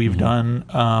series. We've done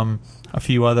a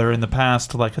few other in the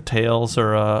past, like a Tales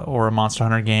or a Monster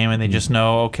Hunter game, and they just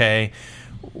know, okay,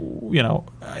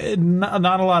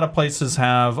 not a lot of places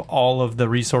have all of the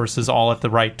resources all at the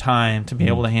right time to be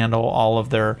able to handle all of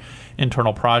their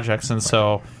internal projects, and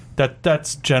so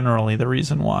that's generally the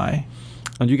reason why.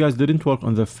 And you guys didn't work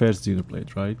on the first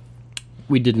Xenoblade, right?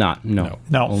 We did not. No.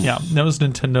 Yeah, that was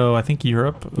Nintendo. I think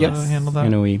Europe handled that.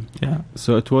 NOE. Yeah.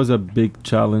 So it was a big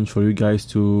challenge for you guys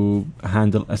to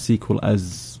handle a sequel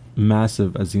as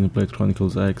massive as Xenoblade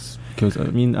Chronicles X, because I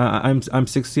mean I'm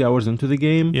 60 hours into the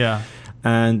game. Yeah.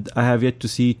 And I have yet to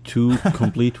see 2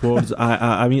 complete worlds.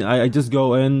 I mean, I just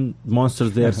go in,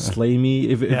 monsters there slay me,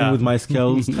 even with my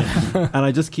skills. And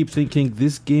I just keep thinking,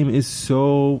 this game is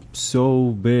so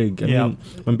big. I mean,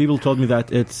 when people told me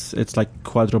that it's like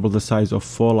quadruple the size of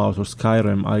Fallout or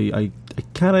Skyrim, I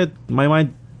kind of, my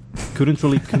mind couldn't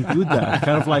really conclude that.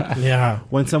 Kind of like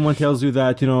when someone tells you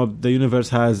that, the universe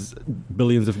has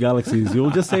billions of galaxies,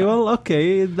 you'll just say, well,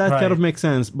 okay, that kind of makes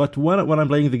sense. But when I'm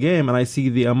playing the game and I see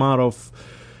the amount of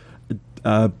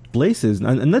places,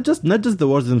 and not just the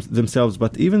words themselves,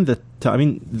 but even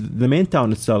the main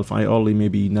town itself, I only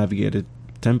maybe navigated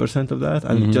 10% of that,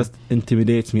 and it just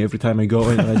intimidates me every time I go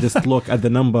in. And I just look at the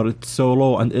number; it's so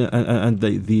low, and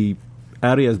the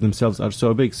areas themselves are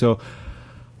so big. So,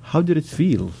 how did it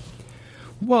feel?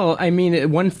 Well,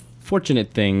 one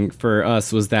fortunate thing for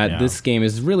us was that this game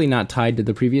is really not tied to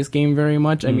the previous game very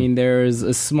much. There's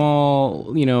a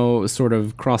small, sort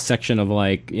of cross section of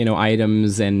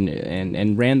items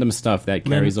and random stuff that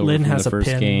carries over from the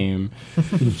first game.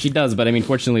 She does, but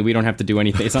fortunately, we don't have to do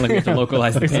anything. It's not like we have to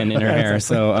localize the pin in her hair.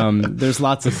 So there's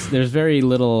very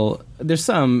little. There's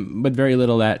some, but very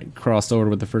little that crossed over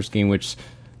with the first game, which.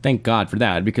 Thank God for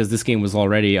that, because this game was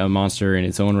already a monster in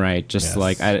its own right.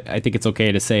 I think it's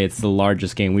okay to say it's the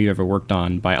largest game we've ever worked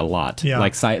on by a lot. Yeah.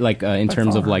 In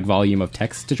terms of volume of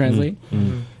text to translate.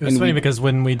 It was funny because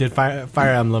when we did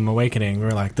Fire Emblem Awakening, we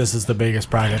were like, "This is the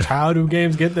biggest project. How do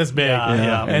games get this big?"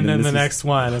 And then the next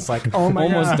one, it's like, "Oh my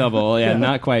almost God. double." Yeah,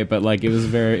 not quite, but it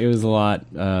was a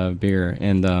lot bigger,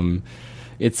 and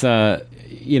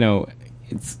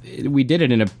we did it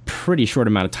in a pretty short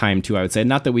amount of time too, I would say.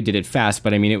 Not that we did it fast,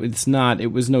 but it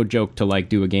was no joke to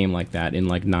do a game like that in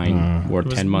 9 or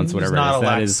 10 months, whatever. It was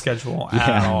not it is. a lax schedule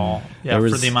at all. Yeah,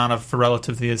 for the amount of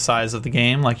relative to the size of the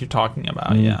game, like you're talking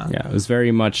about. Yeah, it was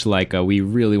very much we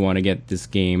really want to get this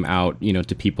game out,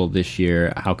 to people this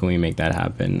year. How can we make that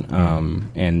happen?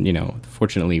 And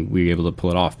fortunately, we were able to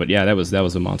pull it off. But yeah, that was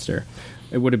a monster.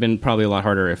 It would have been probably a lot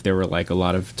harder if there were a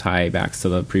lot of tie-backs to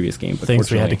the previous game. But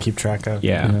things we had to keep track of.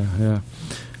 Yeah.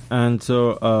 And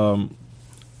so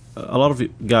a lot of you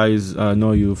guys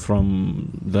know you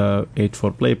from the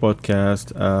 8-4-Play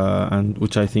podcast, and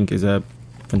which I think is a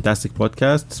fantastic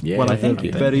podcast. Yeah, I think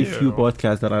very few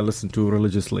podcasts that I listen to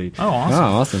religiously. Oh,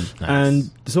 awesome. Nice. And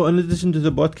so in addition to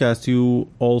the podcast, you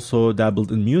also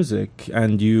dabbled in music,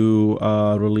 and you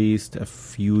released a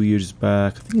few years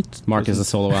back, I think Mark is a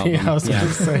solo album. I was going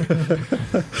to say.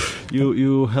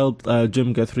 You helped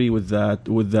Jim Guthrie with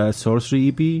the Sorcery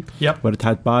EP. Yep. Where it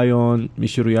had Bayon,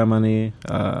 Michiru Yamane,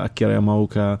 Akira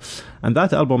Yamaoka. And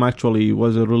that album actually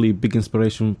was a really big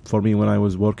inspiration for me when I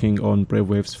was working on Brave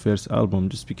Wave's first album,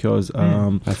 just because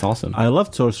that's awesome. I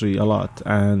loved Sorcery a lot,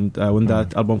 and when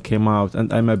that album came out,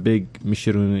 and I'm a big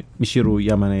Michiru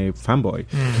Yamane fanboy,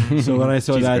 so when I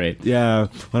saw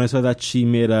when I saw that she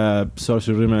made a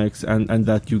Sorcery remix and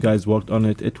that you guys worked on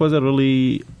it, it was a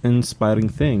really inspiring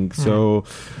thing. So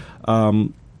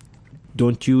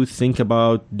don't you think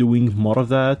about doing more of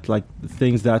that,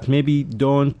 things that maybe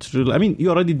don't really, you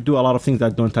already do a lot of things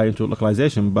that don't tie into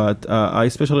localization, but I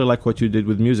especially like what you did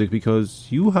with music, because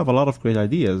you have a lot of great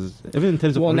ideas, even in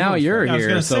terms of now you're here,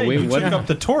 here, so we took up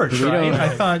the torch, right? I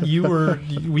thought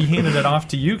we handed it off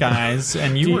to you guys,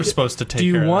 and you were supposed to take care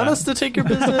of that. Do you want us to take your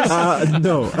business?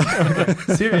 No.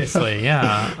 Seriously,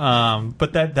 yeah.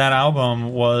 But that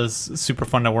album was super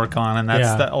fun to work on, and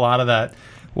a lot of that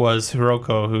was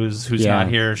Hiroko, who's not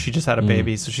here. She just had a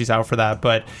baby, so she's out for that.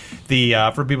 But the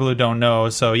for people who don't know,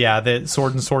 so the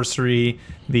Sword and Sorcery,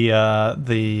 the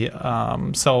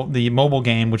mobile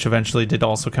game, which eventually did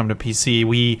also come to PC,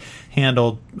 we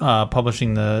handled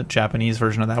publishing the Japanese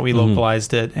version of that. We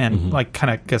localized it and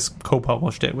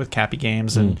co-published it with Cappy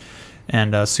Games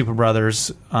and Super Brothers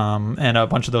and a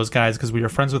bunch of those guys, because we were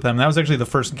friends with them. That was actually the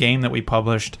first game that we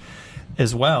published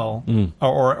as well,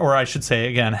 or I should say,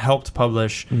 again, helped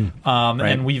publish.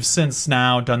 And we've since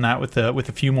now done that with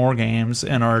a few more games,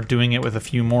 and are doing it with a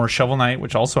few more. Shovel Knight,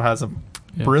 which also has a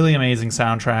really amazing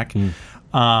soundtrack,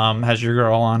 has Your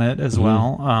Girl on it as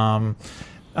well.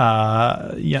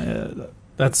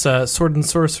 That's Sword and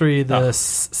Sorcery, the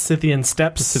Scythian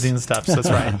Steps. Scythian Steps, that's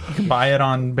right. You can buy it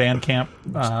on Bandcamp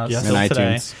still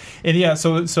today.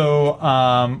 And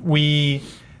so we,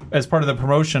 as part of the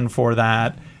promotion for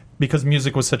that, because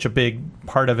music was such a big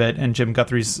part of it, and Jim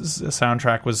Guthrie's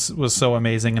soundtrack was so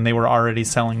amazing, and they were already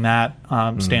selling that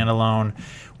standalone,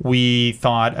 we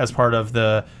thought as part of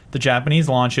the Japanese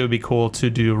launch, it would be cool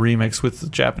to do a remix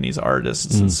with Japanese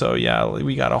artists. And so,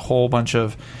 we got a whole bunch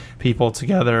of people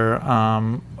together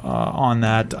on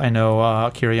that. I know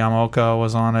Akira Yamaoka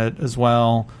was on it as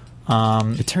well.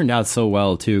 It turned out so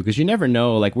well too, because you never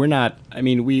know. Like, we're not. I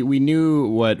mean, we knew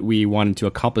what we wanted to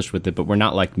accomplish with it, but we're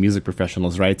not like music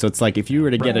professionals, right? So it's like, if you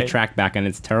were to get a track back and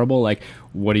it's terrible, like,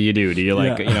 what do? Do you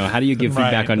like, how do you give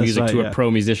feedback on music to a pro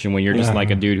musician when you're just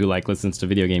like a dude who like listens to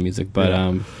video game music?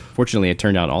 But fortunately, it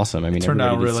turned out awesome. I mean, it turned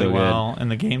out really well, and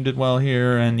the game did well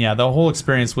here, and the whole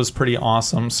experience was pretty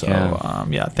awesome. So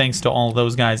thanks to all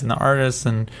those guys and the artists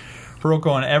and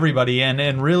Hiroko and everybody,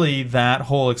 and really that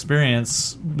whole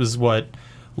experience was what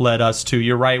led us to.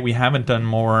 You're right, we haven't done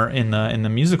more in the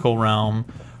musical realm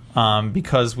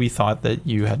because we thought that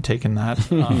you had taken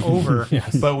that over.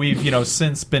 Yes. But we've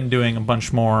since been doing a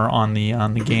bunch more on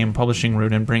the game publishing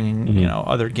route and bringing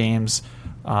other games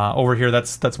over here.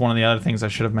 That's one of the other things I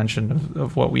should have mentioned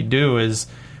of what we do is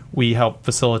we help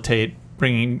facilitate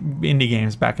bringing indie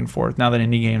games back and forth. Now that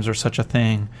indie games are such a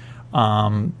thing.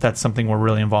 That's something we're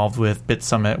really involved with. Bit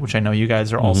Summit, which I know you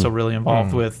guys are also really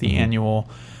involved with, the annual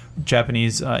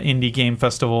Japanese indie game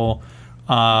festival.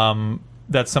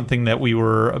 That's something that we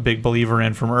were a big believer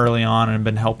in from early on and have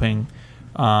been helping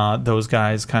those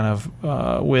guys kind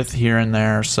of with here and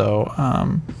there. So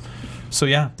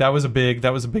that was a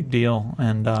big deal,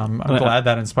 and I'm glad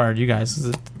that inspired you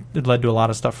guys. It led to a lot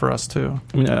of stuff for us too.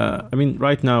 I mean,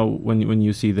 right now when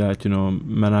you see that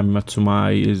Manami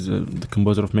Matsumai is the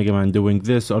composer of Mega Man doing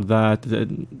this or that,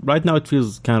 right now it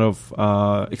feels kind of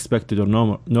expected or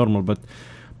normal. But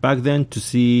back then, to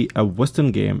see a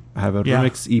Western game have a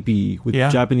remix EP with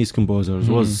Japanese composers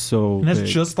was so. And that's big.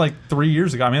 just like 3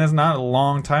 years ago. I mean, that's not a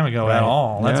long time ago at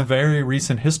all. That's very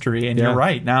recent history. And you're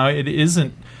right. Now it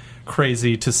isn't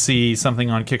crazy to see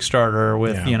something on Kickstarter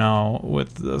with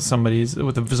with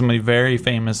somebody very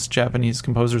famous Japanese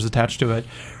composers attached to it.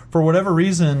 For whatever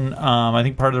reason, I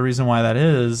think part of the reason why that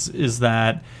is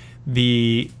that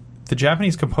the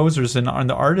Japanese composers and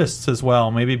the artists as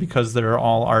well, maybe because they're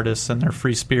all artists and they're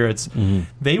free spirits,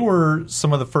 they were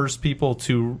some of the first people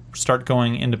to start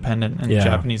going independent in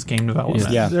Japanese game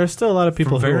development. Yeah. There's still a lot of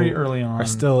people from very who early on are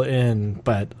still in,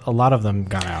 but a lot of them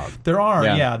got out. There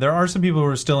are some people who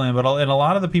are still in, and a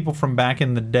lot of the people from back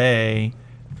in the day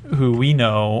who we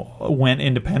know went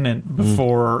independent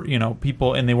before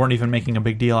people, and they weren't even making a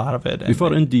big deal out of it. Before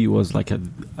indie was like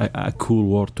a cool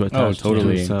word to attach to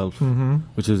yourself,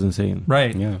 which is insane.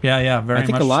 Right? Yeah. Very much. I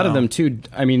think a lot of them too.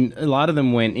 I mean, a lot of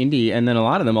them went indie, and then a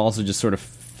lot of them also just sort of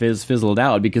fizzled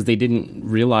out because they didn't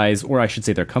realize, or I should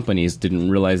say, their companies didn't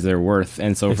realize their worth,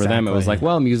 and so for them it was like,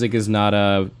 well, music is not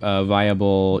a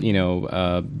viable,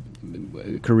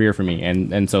 career for me,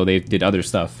 and so they did other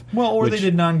stuff. Well, or they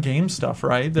did non-game stuff,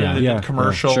 right? They did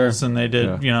commercials and they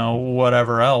did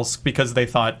whatever else because they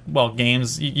thought, well,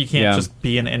 games you can't just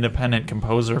be an independent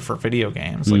composer for video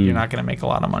games. Like you're not going to make a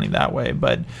lot of money that way.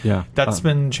 But that's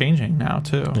been changing now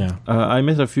too. Yeah, I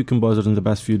met a few composers in the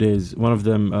past few days. One of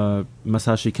them,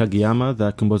 Masashi Kageyama,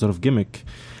 the composer of Gimmick.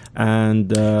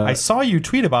 And I saw you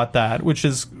tweet about that, which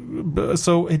is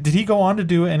so. Did he go on to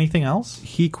do anything else?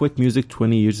 He quit music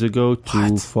 20 years ago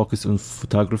to focus on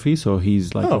photography. So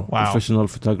he's like a professional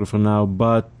photographer now.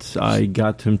 But I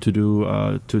got him to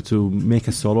do to make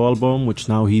a solo album, which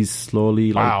now he's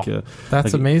slowly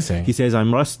that's amazing. He says,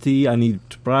 "I'm rusty. I need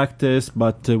to practice,"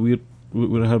 but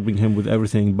we're helping him with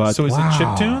everything. But so is it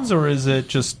chiptunes or is it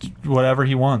just whatever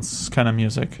he wants kind of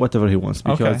music? Whatever he wants.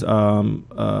 Because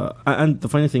and the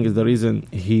funny thing is, the reason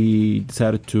he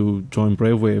decided to join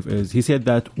Brave Wave is he said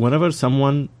that whenever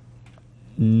someone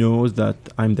knows that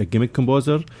I'm the Gimmick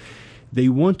composer, they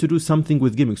want to do something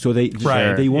with Gimmick. So they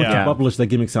want to publish the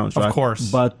Gimmick soundtrack. Of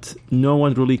course. But no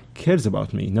one really cares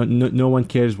about me. No one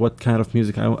cares what kind of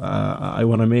music I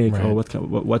want to make or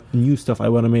what new stuff I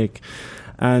want to make.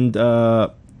 And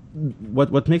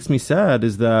what makes me sad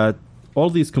is that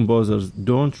all these composers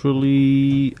don't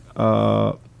really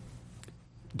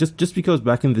just because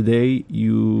back in the day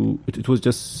it was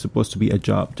just supposed to be a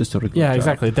job, just a regular job.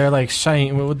 Exactly. They're like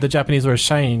shain. The Japanese word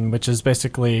shain, which is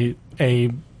basically a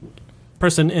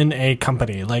person in a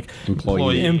company, like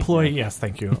employee. Yes,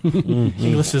 thank you.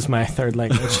 English is my third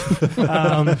language.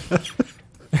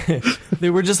 They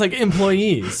were just like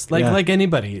employees, like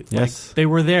anybody. Yes. Like they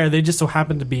were there. They just so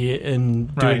happened to be in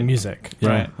doing music. Yeah.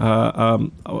 Right.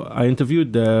 I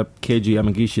interviewed Keiji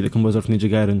Yamagishi, the composer of Ninja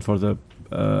Gaiden, for the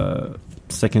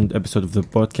second episode of the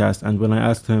podcast. And when I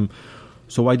asked him,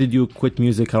 so why did you quit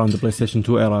music around the PlayStation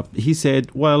 2 era? He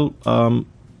said, well,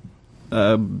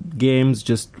 games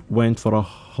just went for a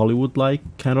Hollywood-like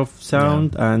kind of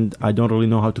sound, and I don't really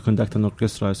know how to conduct an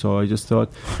orchestra. So I just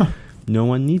thought... No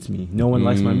one needs me. No one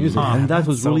likes my music. And that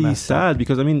was really sad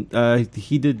because, I mean,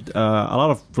 he did a lot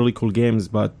of really cool games,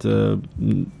 but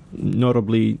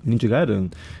notably Ninja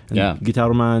Gaiden, and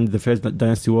Guitar Man, the first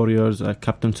Dynasty Warriors,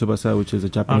 Captain Tsubasa, which is a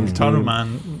Japanese Guitar game.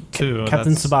 Man too.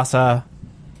 Captain Tsubasa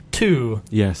 2.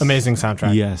 Yes. Amazing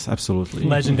soundtrack. Yes, absolutely.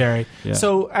 Legendary. Yeah.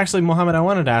 So, actually, Mohammed, I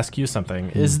wanted to ask you something.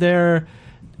 Is there,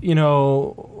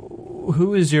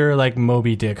 who is your, like,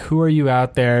 Moby Dick? Who are you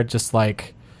out there just,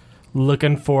 like,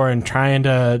 looking for and trying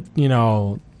to,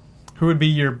 Who would be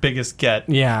your biggest get?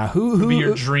 Yeah, who would be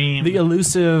your dream? The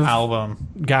elusive album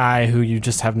guy who you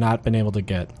just have not been able to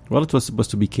get. Well, it was supposed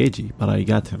to be KG, but I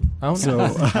got him. Oh, so,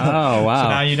 oh wow! So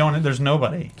now you don't. There's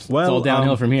nobody. Well, it's all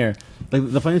downhill from here.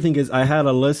 Like the funny thing is, I had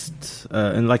a list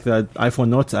in like the iPhone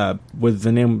Notes app with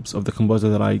the names of the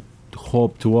composers that I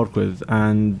hope to work with,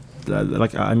 and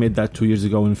like I made that 2 years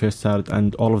ago when we first started,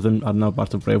 and all of them are now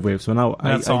part of Brave Wave. So now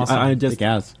awesome. I just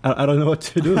I don't know what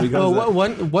to do because well,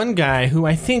 one guy who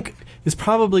I think is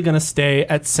probably going to stay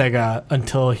at Sega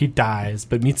until he dies,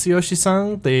 but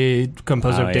Mitsuyoshi-san, the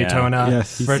composer of Daytona,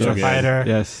 Virtua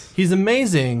Fighter, he's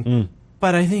amazing.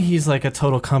 But I think he's like a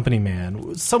total company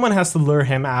man. Someone has to lure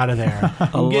him out of there.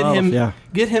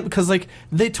 Get him, because like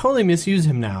they totally misuse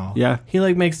him now. Yeah, he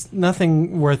like makes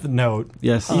nothing worth note.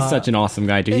 Yes, he's such an awesome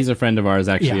guy, dude. He's a friend of ours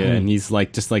actually, and he's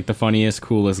like just like the funniest,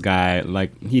 coolest guy.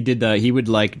 Like he would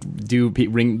like do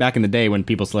ring back in the day when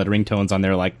people still had ringtones on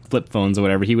their like flip phones or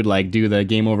whatever. He would like do the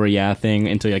game over thing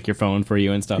into like your phone for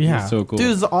you and stuff. Yeah, he's so cool.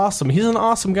 Dude's awesome. He's an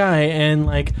awesome guy, and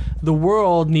like the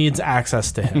world needs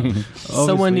access to him.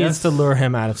 Someone needs to lure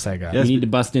him out of Sega. You need to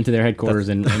bust into their headquarters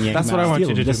and yank that's him what out. I want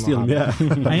you to do. Yeah.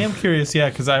 I am curious,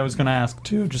 because I was going to ask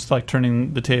too, just like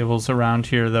turning the tables around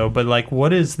here though. But like,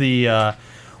 what is the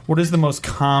most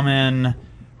common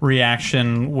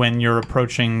reaction when you're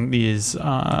approaching these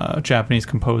Japanese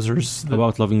composers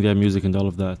about loving their music and all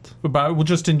of that? About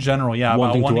just in general,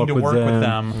 about wanting to work with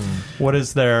them. What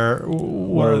is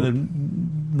what are the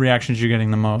reactions you're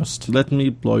getting the most? Let me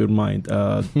blow your mind.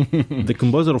 The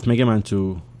composer of Mega Man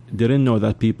 2 didn't know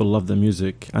that people love the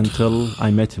music until I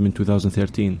met him in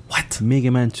 2013. What? Mega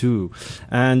Man 2.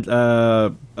 And I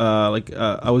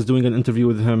was doing an interview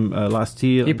with him last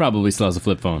year. He probably still has a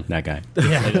flip phone, that guy.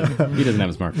 Yeah. He doesn't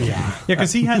have a smartphone. Yeah,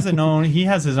 because he has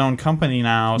his own company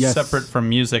now, separate from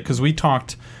music, because we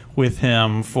talked with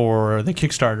him for the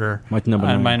Kickstarter, Mighty Number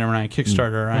 9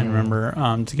 Kickstarter. I remember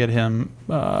to get him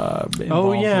involved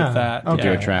with that.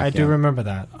 Okay, I do remember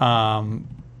that.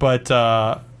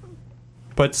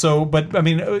 But I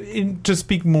mean, to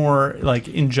speak more like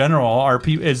in general,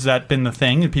 has that been the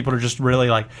thing? And people are just really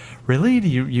like, really? Do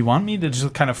you want me to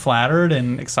just kind of flattered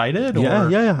and excited? Or?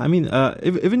 Yeah. I mean,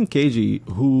 even Keiji,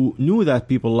 who knew that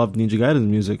people loved Ninja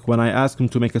Gaiden's music, when I asked him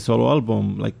to make a solo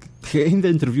album, like in the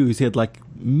interview, he said like,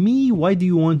 "Me? Why do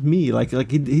you want me?" Like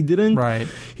he didn't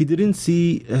he didn't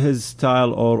see his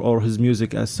style or his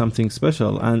music as something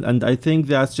special, and I think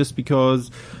that's just because.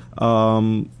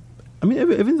 I mean,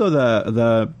 even though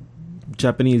the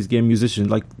Japanese game musicians,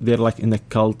 like they're like in a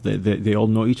cult, they all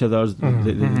know each other.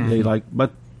 They like,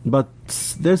 but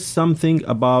there's something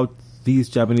about these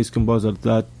Japanese composers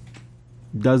that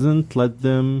doesn't let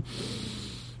them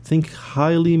think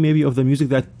highly, maybe, of the music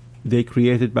that they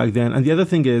created back then. And the other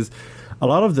thing is, a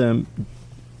lot of them,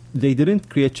 they didn't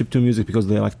create chiptune music because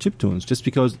they like chiptunes, just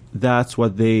because that's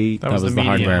what that was the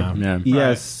hardware. Yeah. Yes.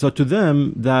 Right. So to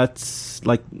them, that's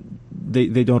like.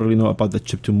 They don't really know about the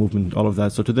chiptune movement, all of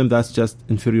that. So to them, that's just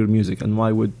inferior music. And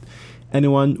why would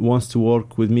anyone wants to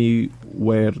work with me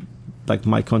where like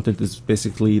my content is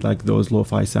basically like those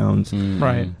lo-fi sounds?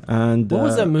 Right. And what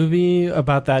was that movie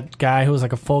about that guy who was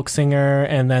like a folk singer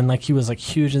and then like he was like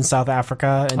huge in South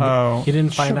Africa and he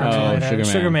didn't find out till later?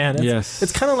 Sugar Man.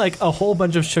 It's kind of like a whole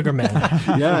bunch of Sugar Men.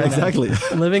 Yeah, exactly.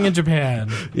 Living in Japan.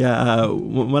 Yeah,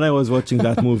 when I was watching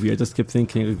that movie, I just kept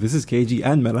thinking, this is KG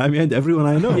and Manami and everyone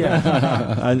I know.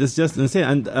 Yeah. And it's just insane.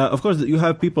 And of course, you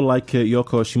have people like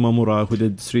Yoko Shimomura who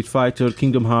did Street Fighter,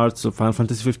 Kingdom Hearts, Final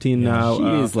Fantasy 15 now. She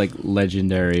is like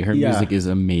legendary. Her music is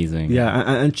amazing. Yeah,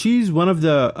 and she's one of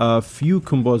the few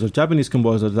Japanese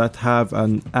composers that have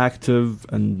an active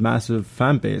and massive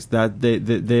fan base, that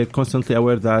they're constantly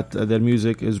aware that their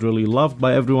music is really loved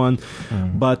by everyone.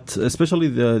 But especially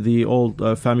the old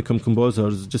Famicom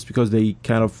composers, just because they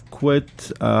kind of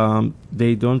quit,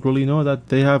 they don't really know that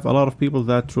they have a lot of people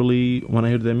that really want to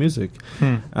hear their music.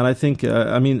 And I think,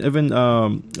 I mean, even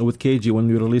with Keiji, when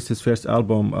we released his first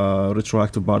album,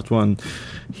 Retroactive Part 1,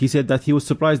 he said that he was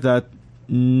surprised that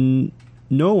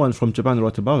no one from Japan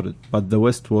wrote about it, but the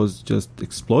West was just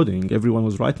exploding. Everyone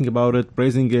was writing about it,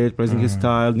 praising his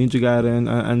style, Ninja Gaiden,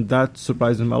 and that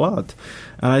surprised him a lot.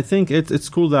 And I think it's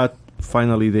cool that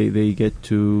finally they get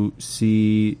to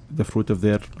see the fruit of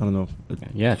their, I don't know,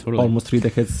 yeah, totally, almost 3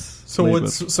 decades. So labor.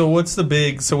 what's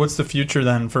the future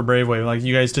then for Brave Wave? Like,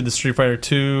 you guys did the Street Fighter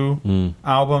 2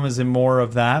 album. Is it more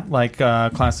of that, like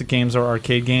classic games or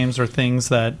arcade games or things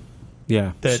that?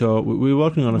 Yeah, so we're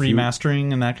working on a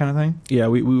remastering and that kind of thing? Yeah,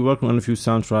 we're working on a few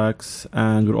soundtracks,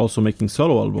 and we're also making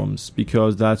solo albums,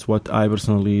 because that's what I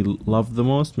personally love the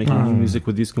most, making music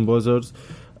with these composers.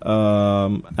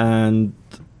 And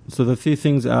so the 3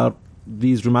 things are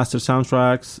these remastered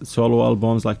soundtracks, solo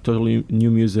albums, like totally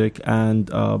new music, and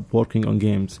working on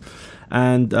games.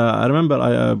 And I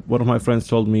remember one of my friends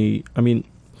told me, I mean,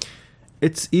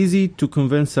 it's easy to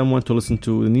convince someone to listen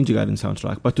to the Ninja Gaiden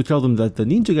soundtrack, but to tell them that the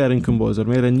Ninja Gaiden composer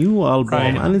made a new album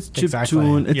and it's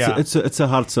chiptune, it's a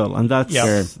hard sell, and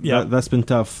that's been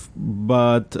tough.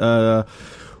 But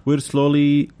we're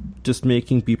slowly just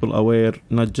making people aware,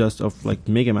 not just of like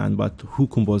Mega Man, but who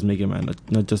composed Mega Man,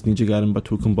 not just Ninja Gaiden, but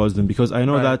who composed them. Because I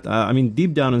know that, I mean,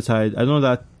 deep down inside, I know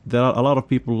that there are a lot of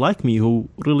people like me who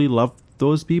really love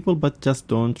those people, but just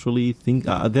don't really think,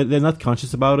 they're not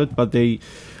conscious about it, but they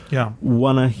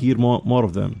want to hear more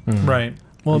of them. Right.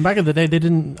 Well, back in the day, they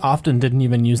didn't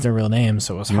even use their real names,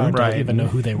 so it was hard to even know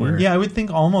who they were. Yeah, I would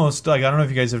think almost, like, I don't know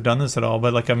if you guys have done this at all,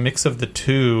 but like a mix of the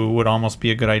two would almost be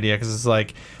a good idea, because it's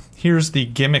like, here's the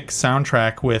gimmick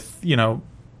soundtrack with,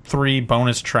 3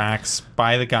 bonus tracks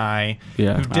by the guy who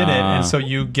did it, and so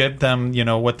you give them,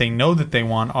 what they know that they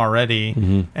want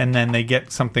already, and then they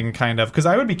get something kind of, because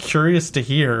I would be curious to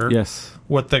hear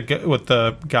what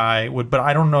the guy would, but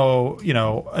I don't know,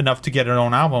 enough to get an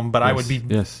own album, but I would be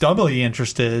doubly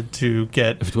interested to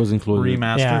get if it was included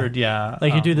remastered.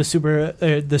 Like you do the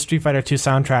Street Fighter 2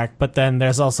 soundtrack, but then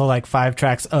there's also like 5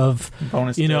 tracks of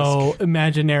bonus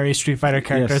imaginary Street Fighter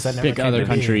characters that never pick other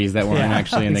countries that weren't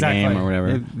actually in the game or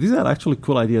whatever. These are actually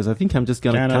cool ideas. I think I'm just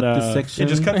gonna cut this section.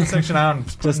 Just cut the section out and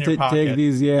put it in your pocket. Take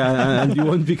these, and you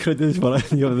won't be credited for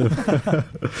any of them.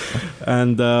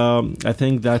 And I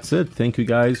think that's it. Thank you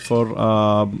guys for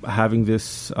having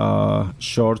this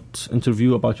short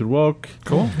interview about your work.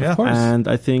 Cool. Yeah. Of course. And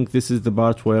I think this is the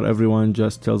part where everyone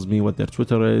just tells me what their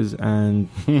Twitter is and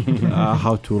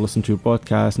how to listen to your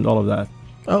podcast and all of that.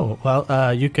 Oh,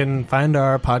 well, you can find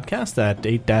our podcast at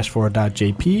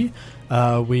 8-4.jp.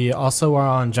 We also are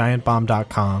on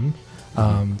giantbomb.com.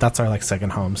 That's our second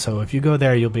home. So if you go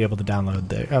there, you'll be able to download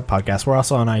the podcast. We're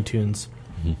also on iTunes.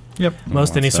 Yep.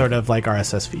 Most any sort of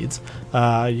RSS feeds.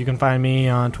 You can find me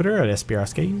on Twitter at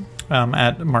SBRSK.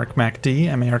 At MarkMacD,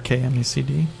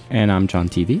 MarkMacD. And I'm John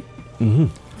TV.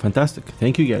 Fantastic.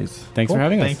 Thank you guys. Thanks for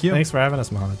having us. Thank you. Thanks for having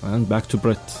us, Mohammed. And back to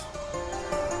Brett.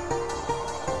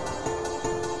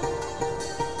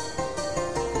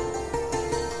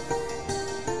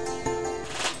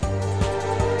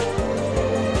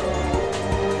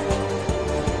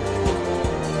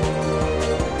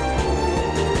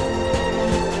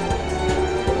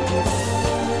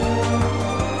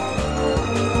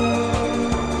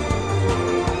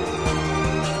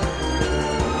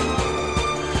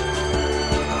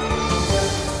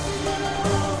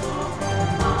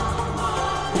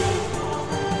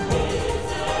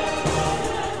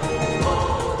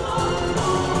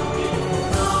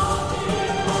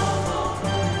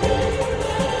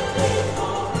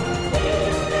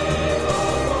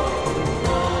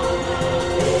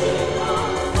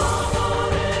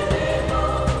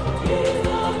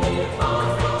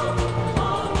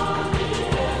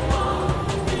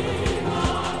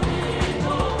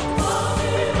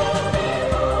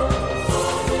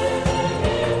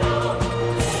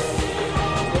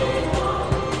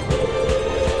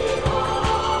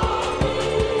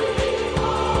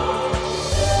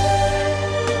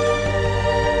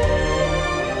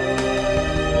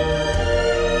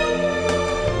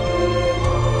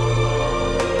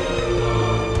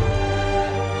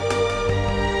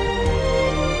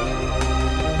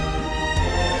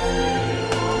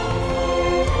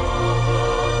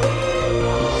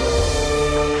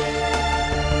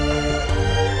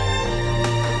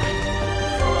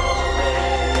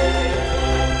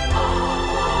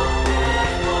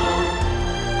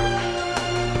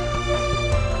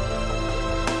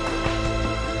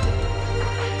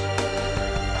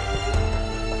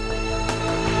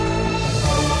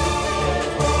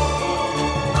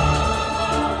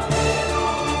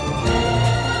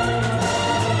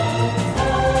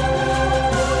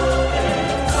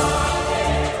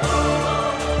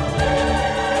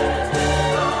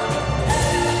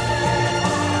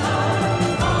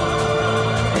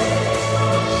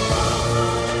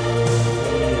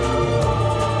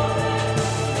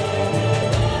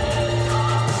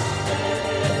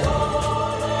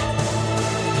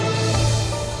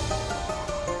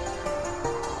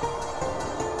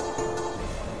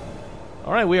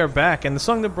 right, we are back, and the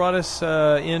song that brought us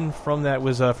in from that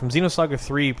was from Xenosaga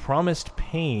 3, Promised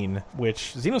Pain,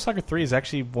 which Xenosaga 3 is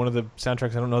actually one of the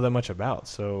soundtracks I don't know that much about,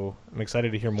 so I'm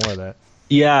excited to hear more of that.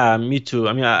 Yeah, me too.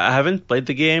 I mean, I haven't played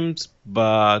the games,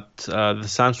 but the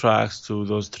soundtracks to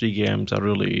those 3 games are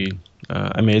really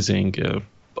amazing.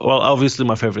 Well, obviously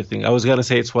my favorite thing. I was going to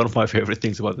say it's one of my favorite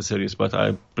things about the series, but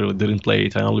I really didn't play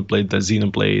it. I only played the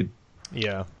Xenoblade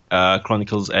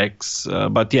Chronicles X.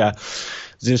 But yeah,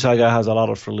 Xenosaga has a lot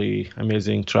of really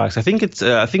amazing tracks. I think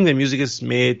the music is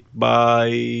made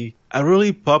by a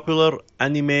really popular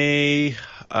anime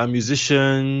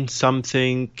musician,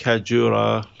 something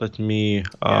Kajura. Let me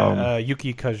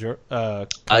Yuki Kajura.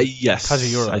 Yes,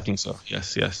 Kajiura. I think so.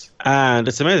 Yes, and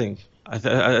it's amazing.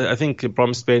 I think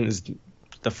Promised Pain is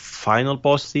the final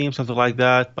boss theme, something like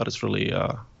that. But it's really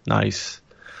nice.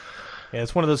 Yeah,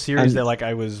 it's one of those series that like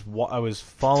I was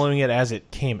following it as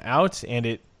it came out,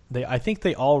 and I think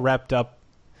they all wrapped up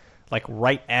like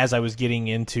right as I was getting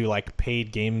into like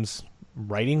paid games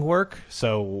writing work.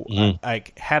 So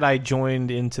had I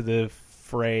joined into the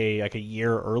fray like a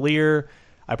year earlier,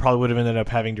 I probably would have ended up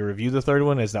having to review the third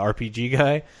one as the RPG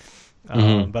guy.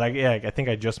 But I think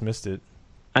I just missed it.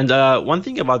 And one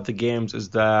thing about the games is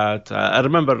that I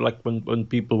remember like when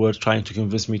people were trying to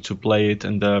convince me to play it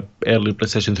in the early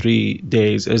PlayStation 3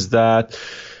 days, is that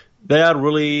they are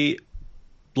really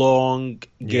long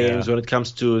games when it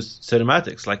comes to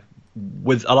cinematics. Like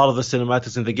with a lot of the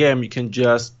cinematics in the game, you can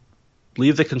just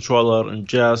leave the controller and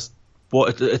just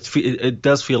it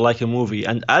does feel like a movie.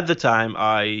 And at the time,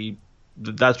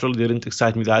 that really didn't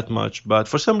excite me that much. But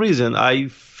for some reason, I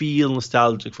feel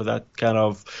nostalgic for that kind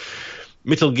of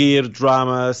Metal Gear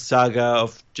drama saga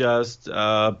of just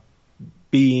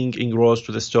being engrossed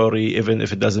with the story, even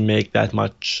if it doesn't make that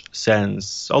much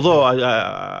sense. Although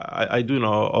I do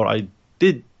know, or I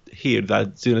did hear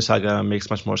that Xenosaga makes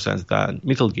much more sense than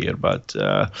Metal Gear, but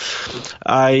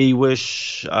I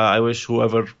wish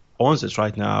whoever owns it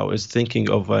right now is thinking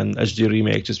of an HD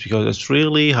remake, just because it's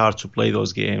really hard to play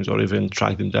those games or even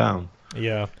track them down.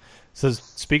 Yeah. So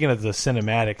speaking of the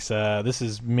cinematics, this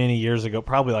is many years ago,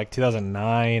 probably like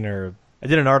 2009, or I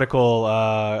did an article.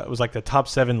 It was like the top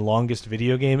 7 longest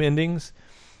video game endings.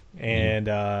 And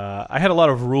I had a lot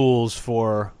of rules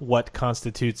for what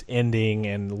constitutes ending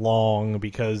and long,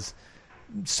 because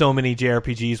so many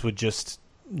JRPGs would just,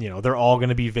 they're all going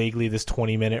to be vaguely this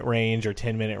 20-minute range or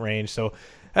 10-minute range. So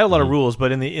I had a lot of rules,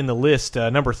 but in the list,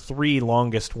 number 3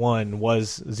 longest one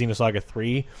was Xenosaga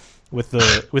 3, with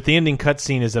the ending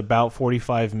cutscene is about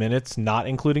 45 minutes, not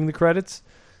including the credits.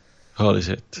 Holy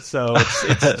shit! So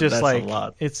it's just like a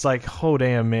lot. It's like, oh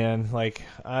damn, man! Like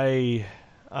I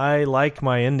like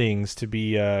my endings to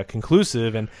be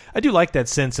conclusive, and I do like that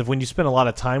sense of when you spend a lot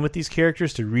of time with these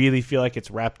characters to really feel like it's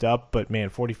wrapped up. But man,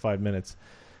 45 minutes.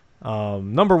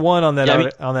 Number 1 on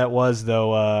that was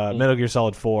though Metal Gear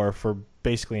Solid 4 for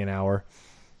basically an hour.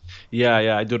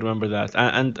 Yeah, I do remember that,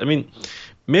 and I mean,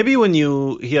 maybe when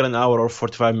you hear an hour or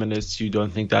 45 minutes, you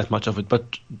don't think that much of it.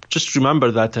 But just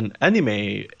remember that an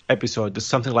anime episode is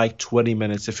something like 20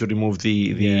 minutes if you remove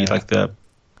the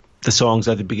songs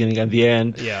at the beginning and the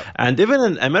end. Yeah. And even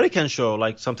an American show,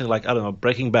 like something like, I don't know,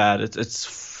 Breaking Bad, it's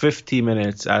 50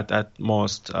 minutes at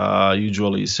most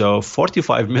usually. So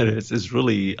 45 minutes is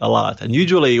really a lot. And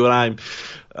usually in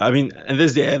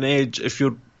this day and age, if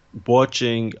you're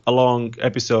watching a long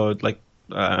episode like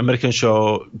American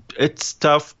show, it's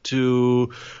tough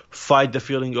to fight the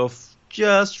feeling of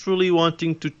just really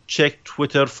wanting to check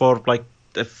Twitter for like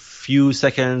a few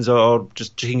seconds or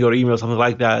just checking your email, something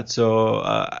like that. So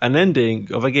an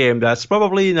ending of a game that's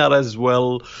probably not as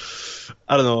well,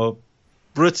 I don't know,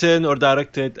 written or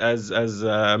directed as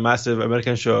a massive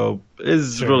American show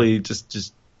is really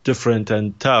just different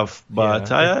and tough.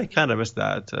 But I kind of miss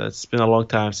that. It's been a long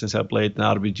time since I played an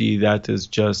RPG that is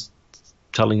just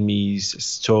telling me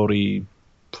story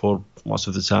for most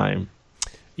of the time.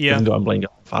 Yeah. Even though I'm playing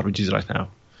RPGs right now.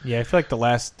 Yeah, I feel like the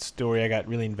last story I got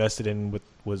really invested in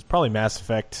was probably Mass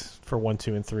Effect for 1,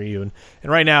 2, and 3. And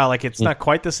right now, like, it's not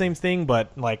quite the same thing,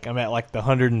 but like I'm at like the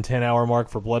 110-hour mark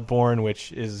for Bloodborne,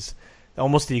 which is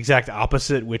almost the exact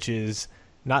opposite, which is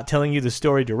not telling you the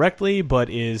story directly, but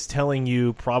is telling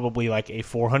you probably like a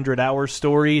 400-hour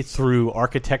story through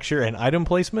architecture and item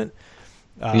placement.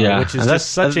 Which is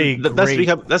just such a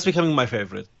great... That's becoming my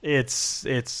favorite. It's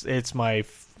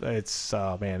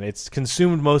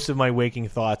consumed most of my waking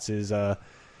thoughts. I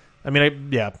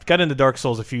got into Dark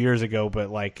Souls a few years ago,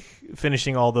 but like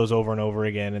finishing all those over and over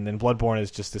again, and then Bloodborne is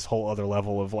just this whole other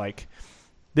level of like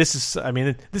this is, I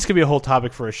mean, this could be a whole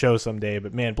topic for a show someday,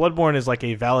 but man, Bloodborne is like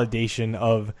a validation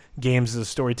of games as a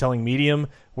storytelling medium,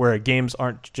 where games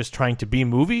aren't just trying to be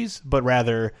movies, but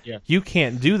rather you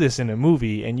can't do this in a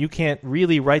movie, and you can't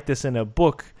really write this in a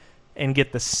book and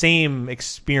get the same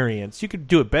experience. You could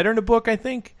do it better in a book, I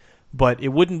think, but it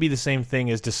wouldn't be the same thing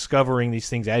as discovering these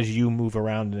things as you move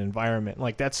around an environment.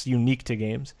 Like, that's unique to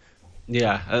games.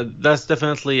 Yeah, that's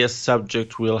definitely a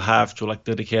subject we'll have to like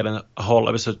dedicate a whole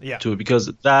episode to, because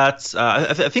that's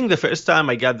I think the first time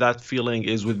I got that feeling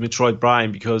is with Metroid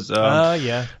Prime, because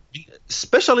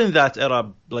especially in that era,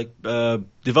 like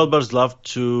developers love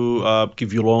to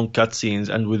give you long cutscenes,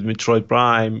 and with Metroid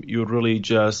Prime you're really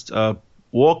just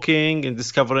walking and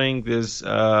discovering this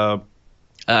a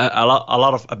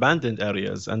lot of abandoned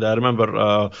areas. And I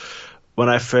remember when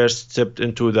I first stepped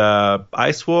into the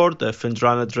Ice World, the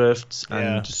Fendrana Drifts,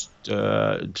 and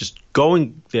just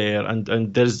going there,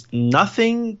 and there's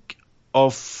nothing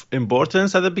of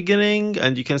importance at the beginning,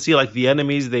 and you can see like the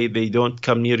enemies, they don't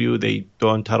come near you, they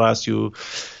don't harass you,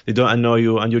 they don't annoy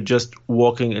you, and you're just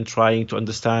walking and trying to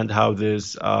understand how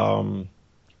this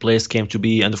place came to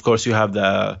be. And of course you have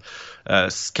the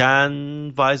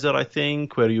scan visor, I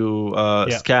think, where you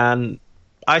scan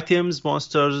items,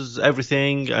 monsters,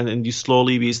 everything, and you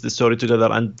slowly piece the story together.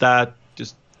 And that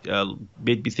just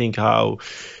made me think how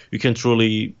you can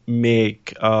truly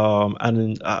make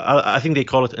and I think they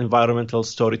call it environmental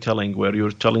storytelling, where you're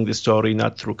telling the story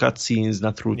not through cutscenes,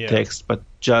 not through text, but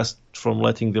just from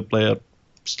letting the player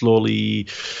slowly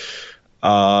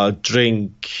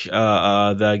drink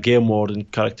the game world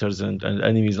and characters and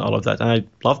enemies and all of that. And I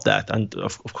love that. And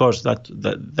of course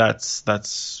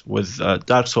that's with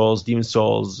Dark Souls, Demon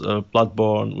Souls,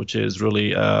 Bloodborne, which is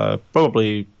really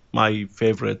probably my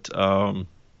favorite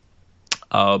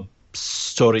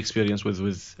story experience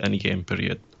with any game,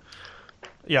 period.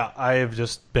 Yeah, I have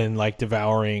just been like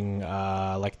devouring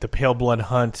like the Pale Blood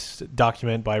Hunt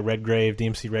document by Redgrave,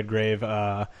 DMC Redgrave,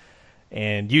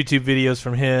 and YouTube videos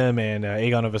from him, and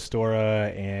Aegon of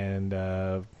Astora, and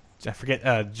I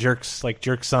forget Jerks, like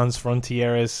Jerk Sans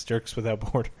Frontieres, Jerks Without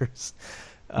Borders.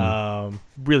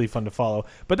 Really fun to follow.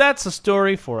 But that's a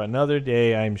story for another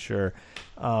day, I'm sure.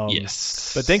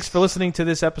 Yes. But thanks for listening to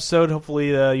this episode. Hopefully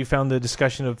you found the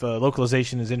discussion of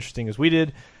localization as interesting as we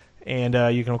did. And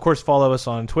you can, of course, follow us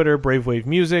on Twitter, Brave Wave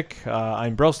Music.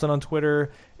 I'm Brelston on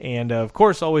Twitter. And, of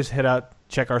course, always head out,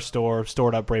 check our store,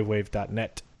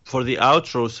 store.bravewave.net. For the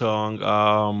outro song,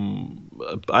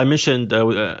 I mentioned in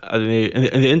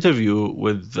the interview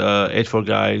with 84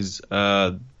 Guys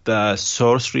the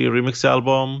Sorcery remix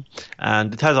album,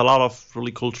 and it has a lot of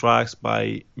really cool tracks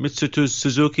by Mitsuto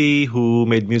Suzuki, who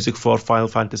made music for Final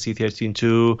Fantasy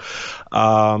 13-2,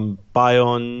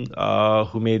 Bion,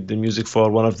 who made the music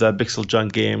for one of the Pixel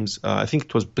Junk games, I think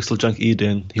it was Pixel Junk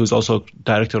Eden. He was also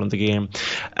director on the game.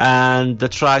 And the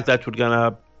track that we're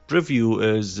gonna review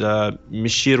is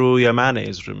Michiru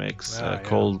Yamane's remix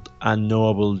called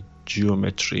Unknowable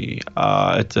Geometry.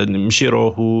 It's a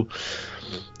Michiru who,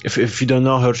 if you don't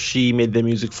know her, she made the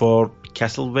music for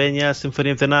Castlevania Symphony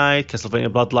of the Night, Castlevania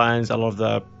Bloodlines, all of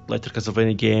the later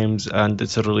Castlevania games, and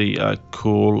it's a really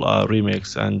cool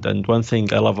remix. And one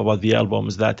thing I love about the album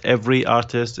is that every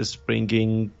artist is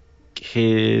bringing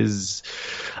his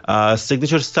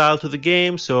signature style to the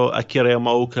game. So Akira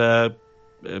Yamaoka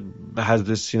has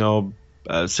this,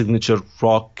 signature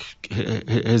rock,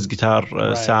 his guitar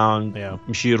sound.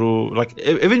 Michiru, like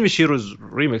even Michiru's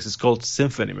remix is called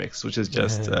Symphony Mix, which is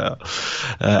just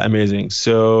amazing.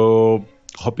 So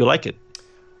hope you like it.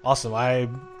 Awesome. I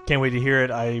can't wait to hear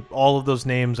it. All of those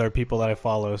names are people that I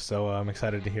follow, so I'm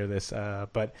excited to hear this.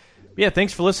 But yeah,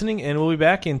 thanks for listening, and we'll be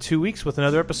back in 2 weeks with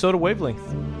another episode of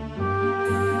Wavelength.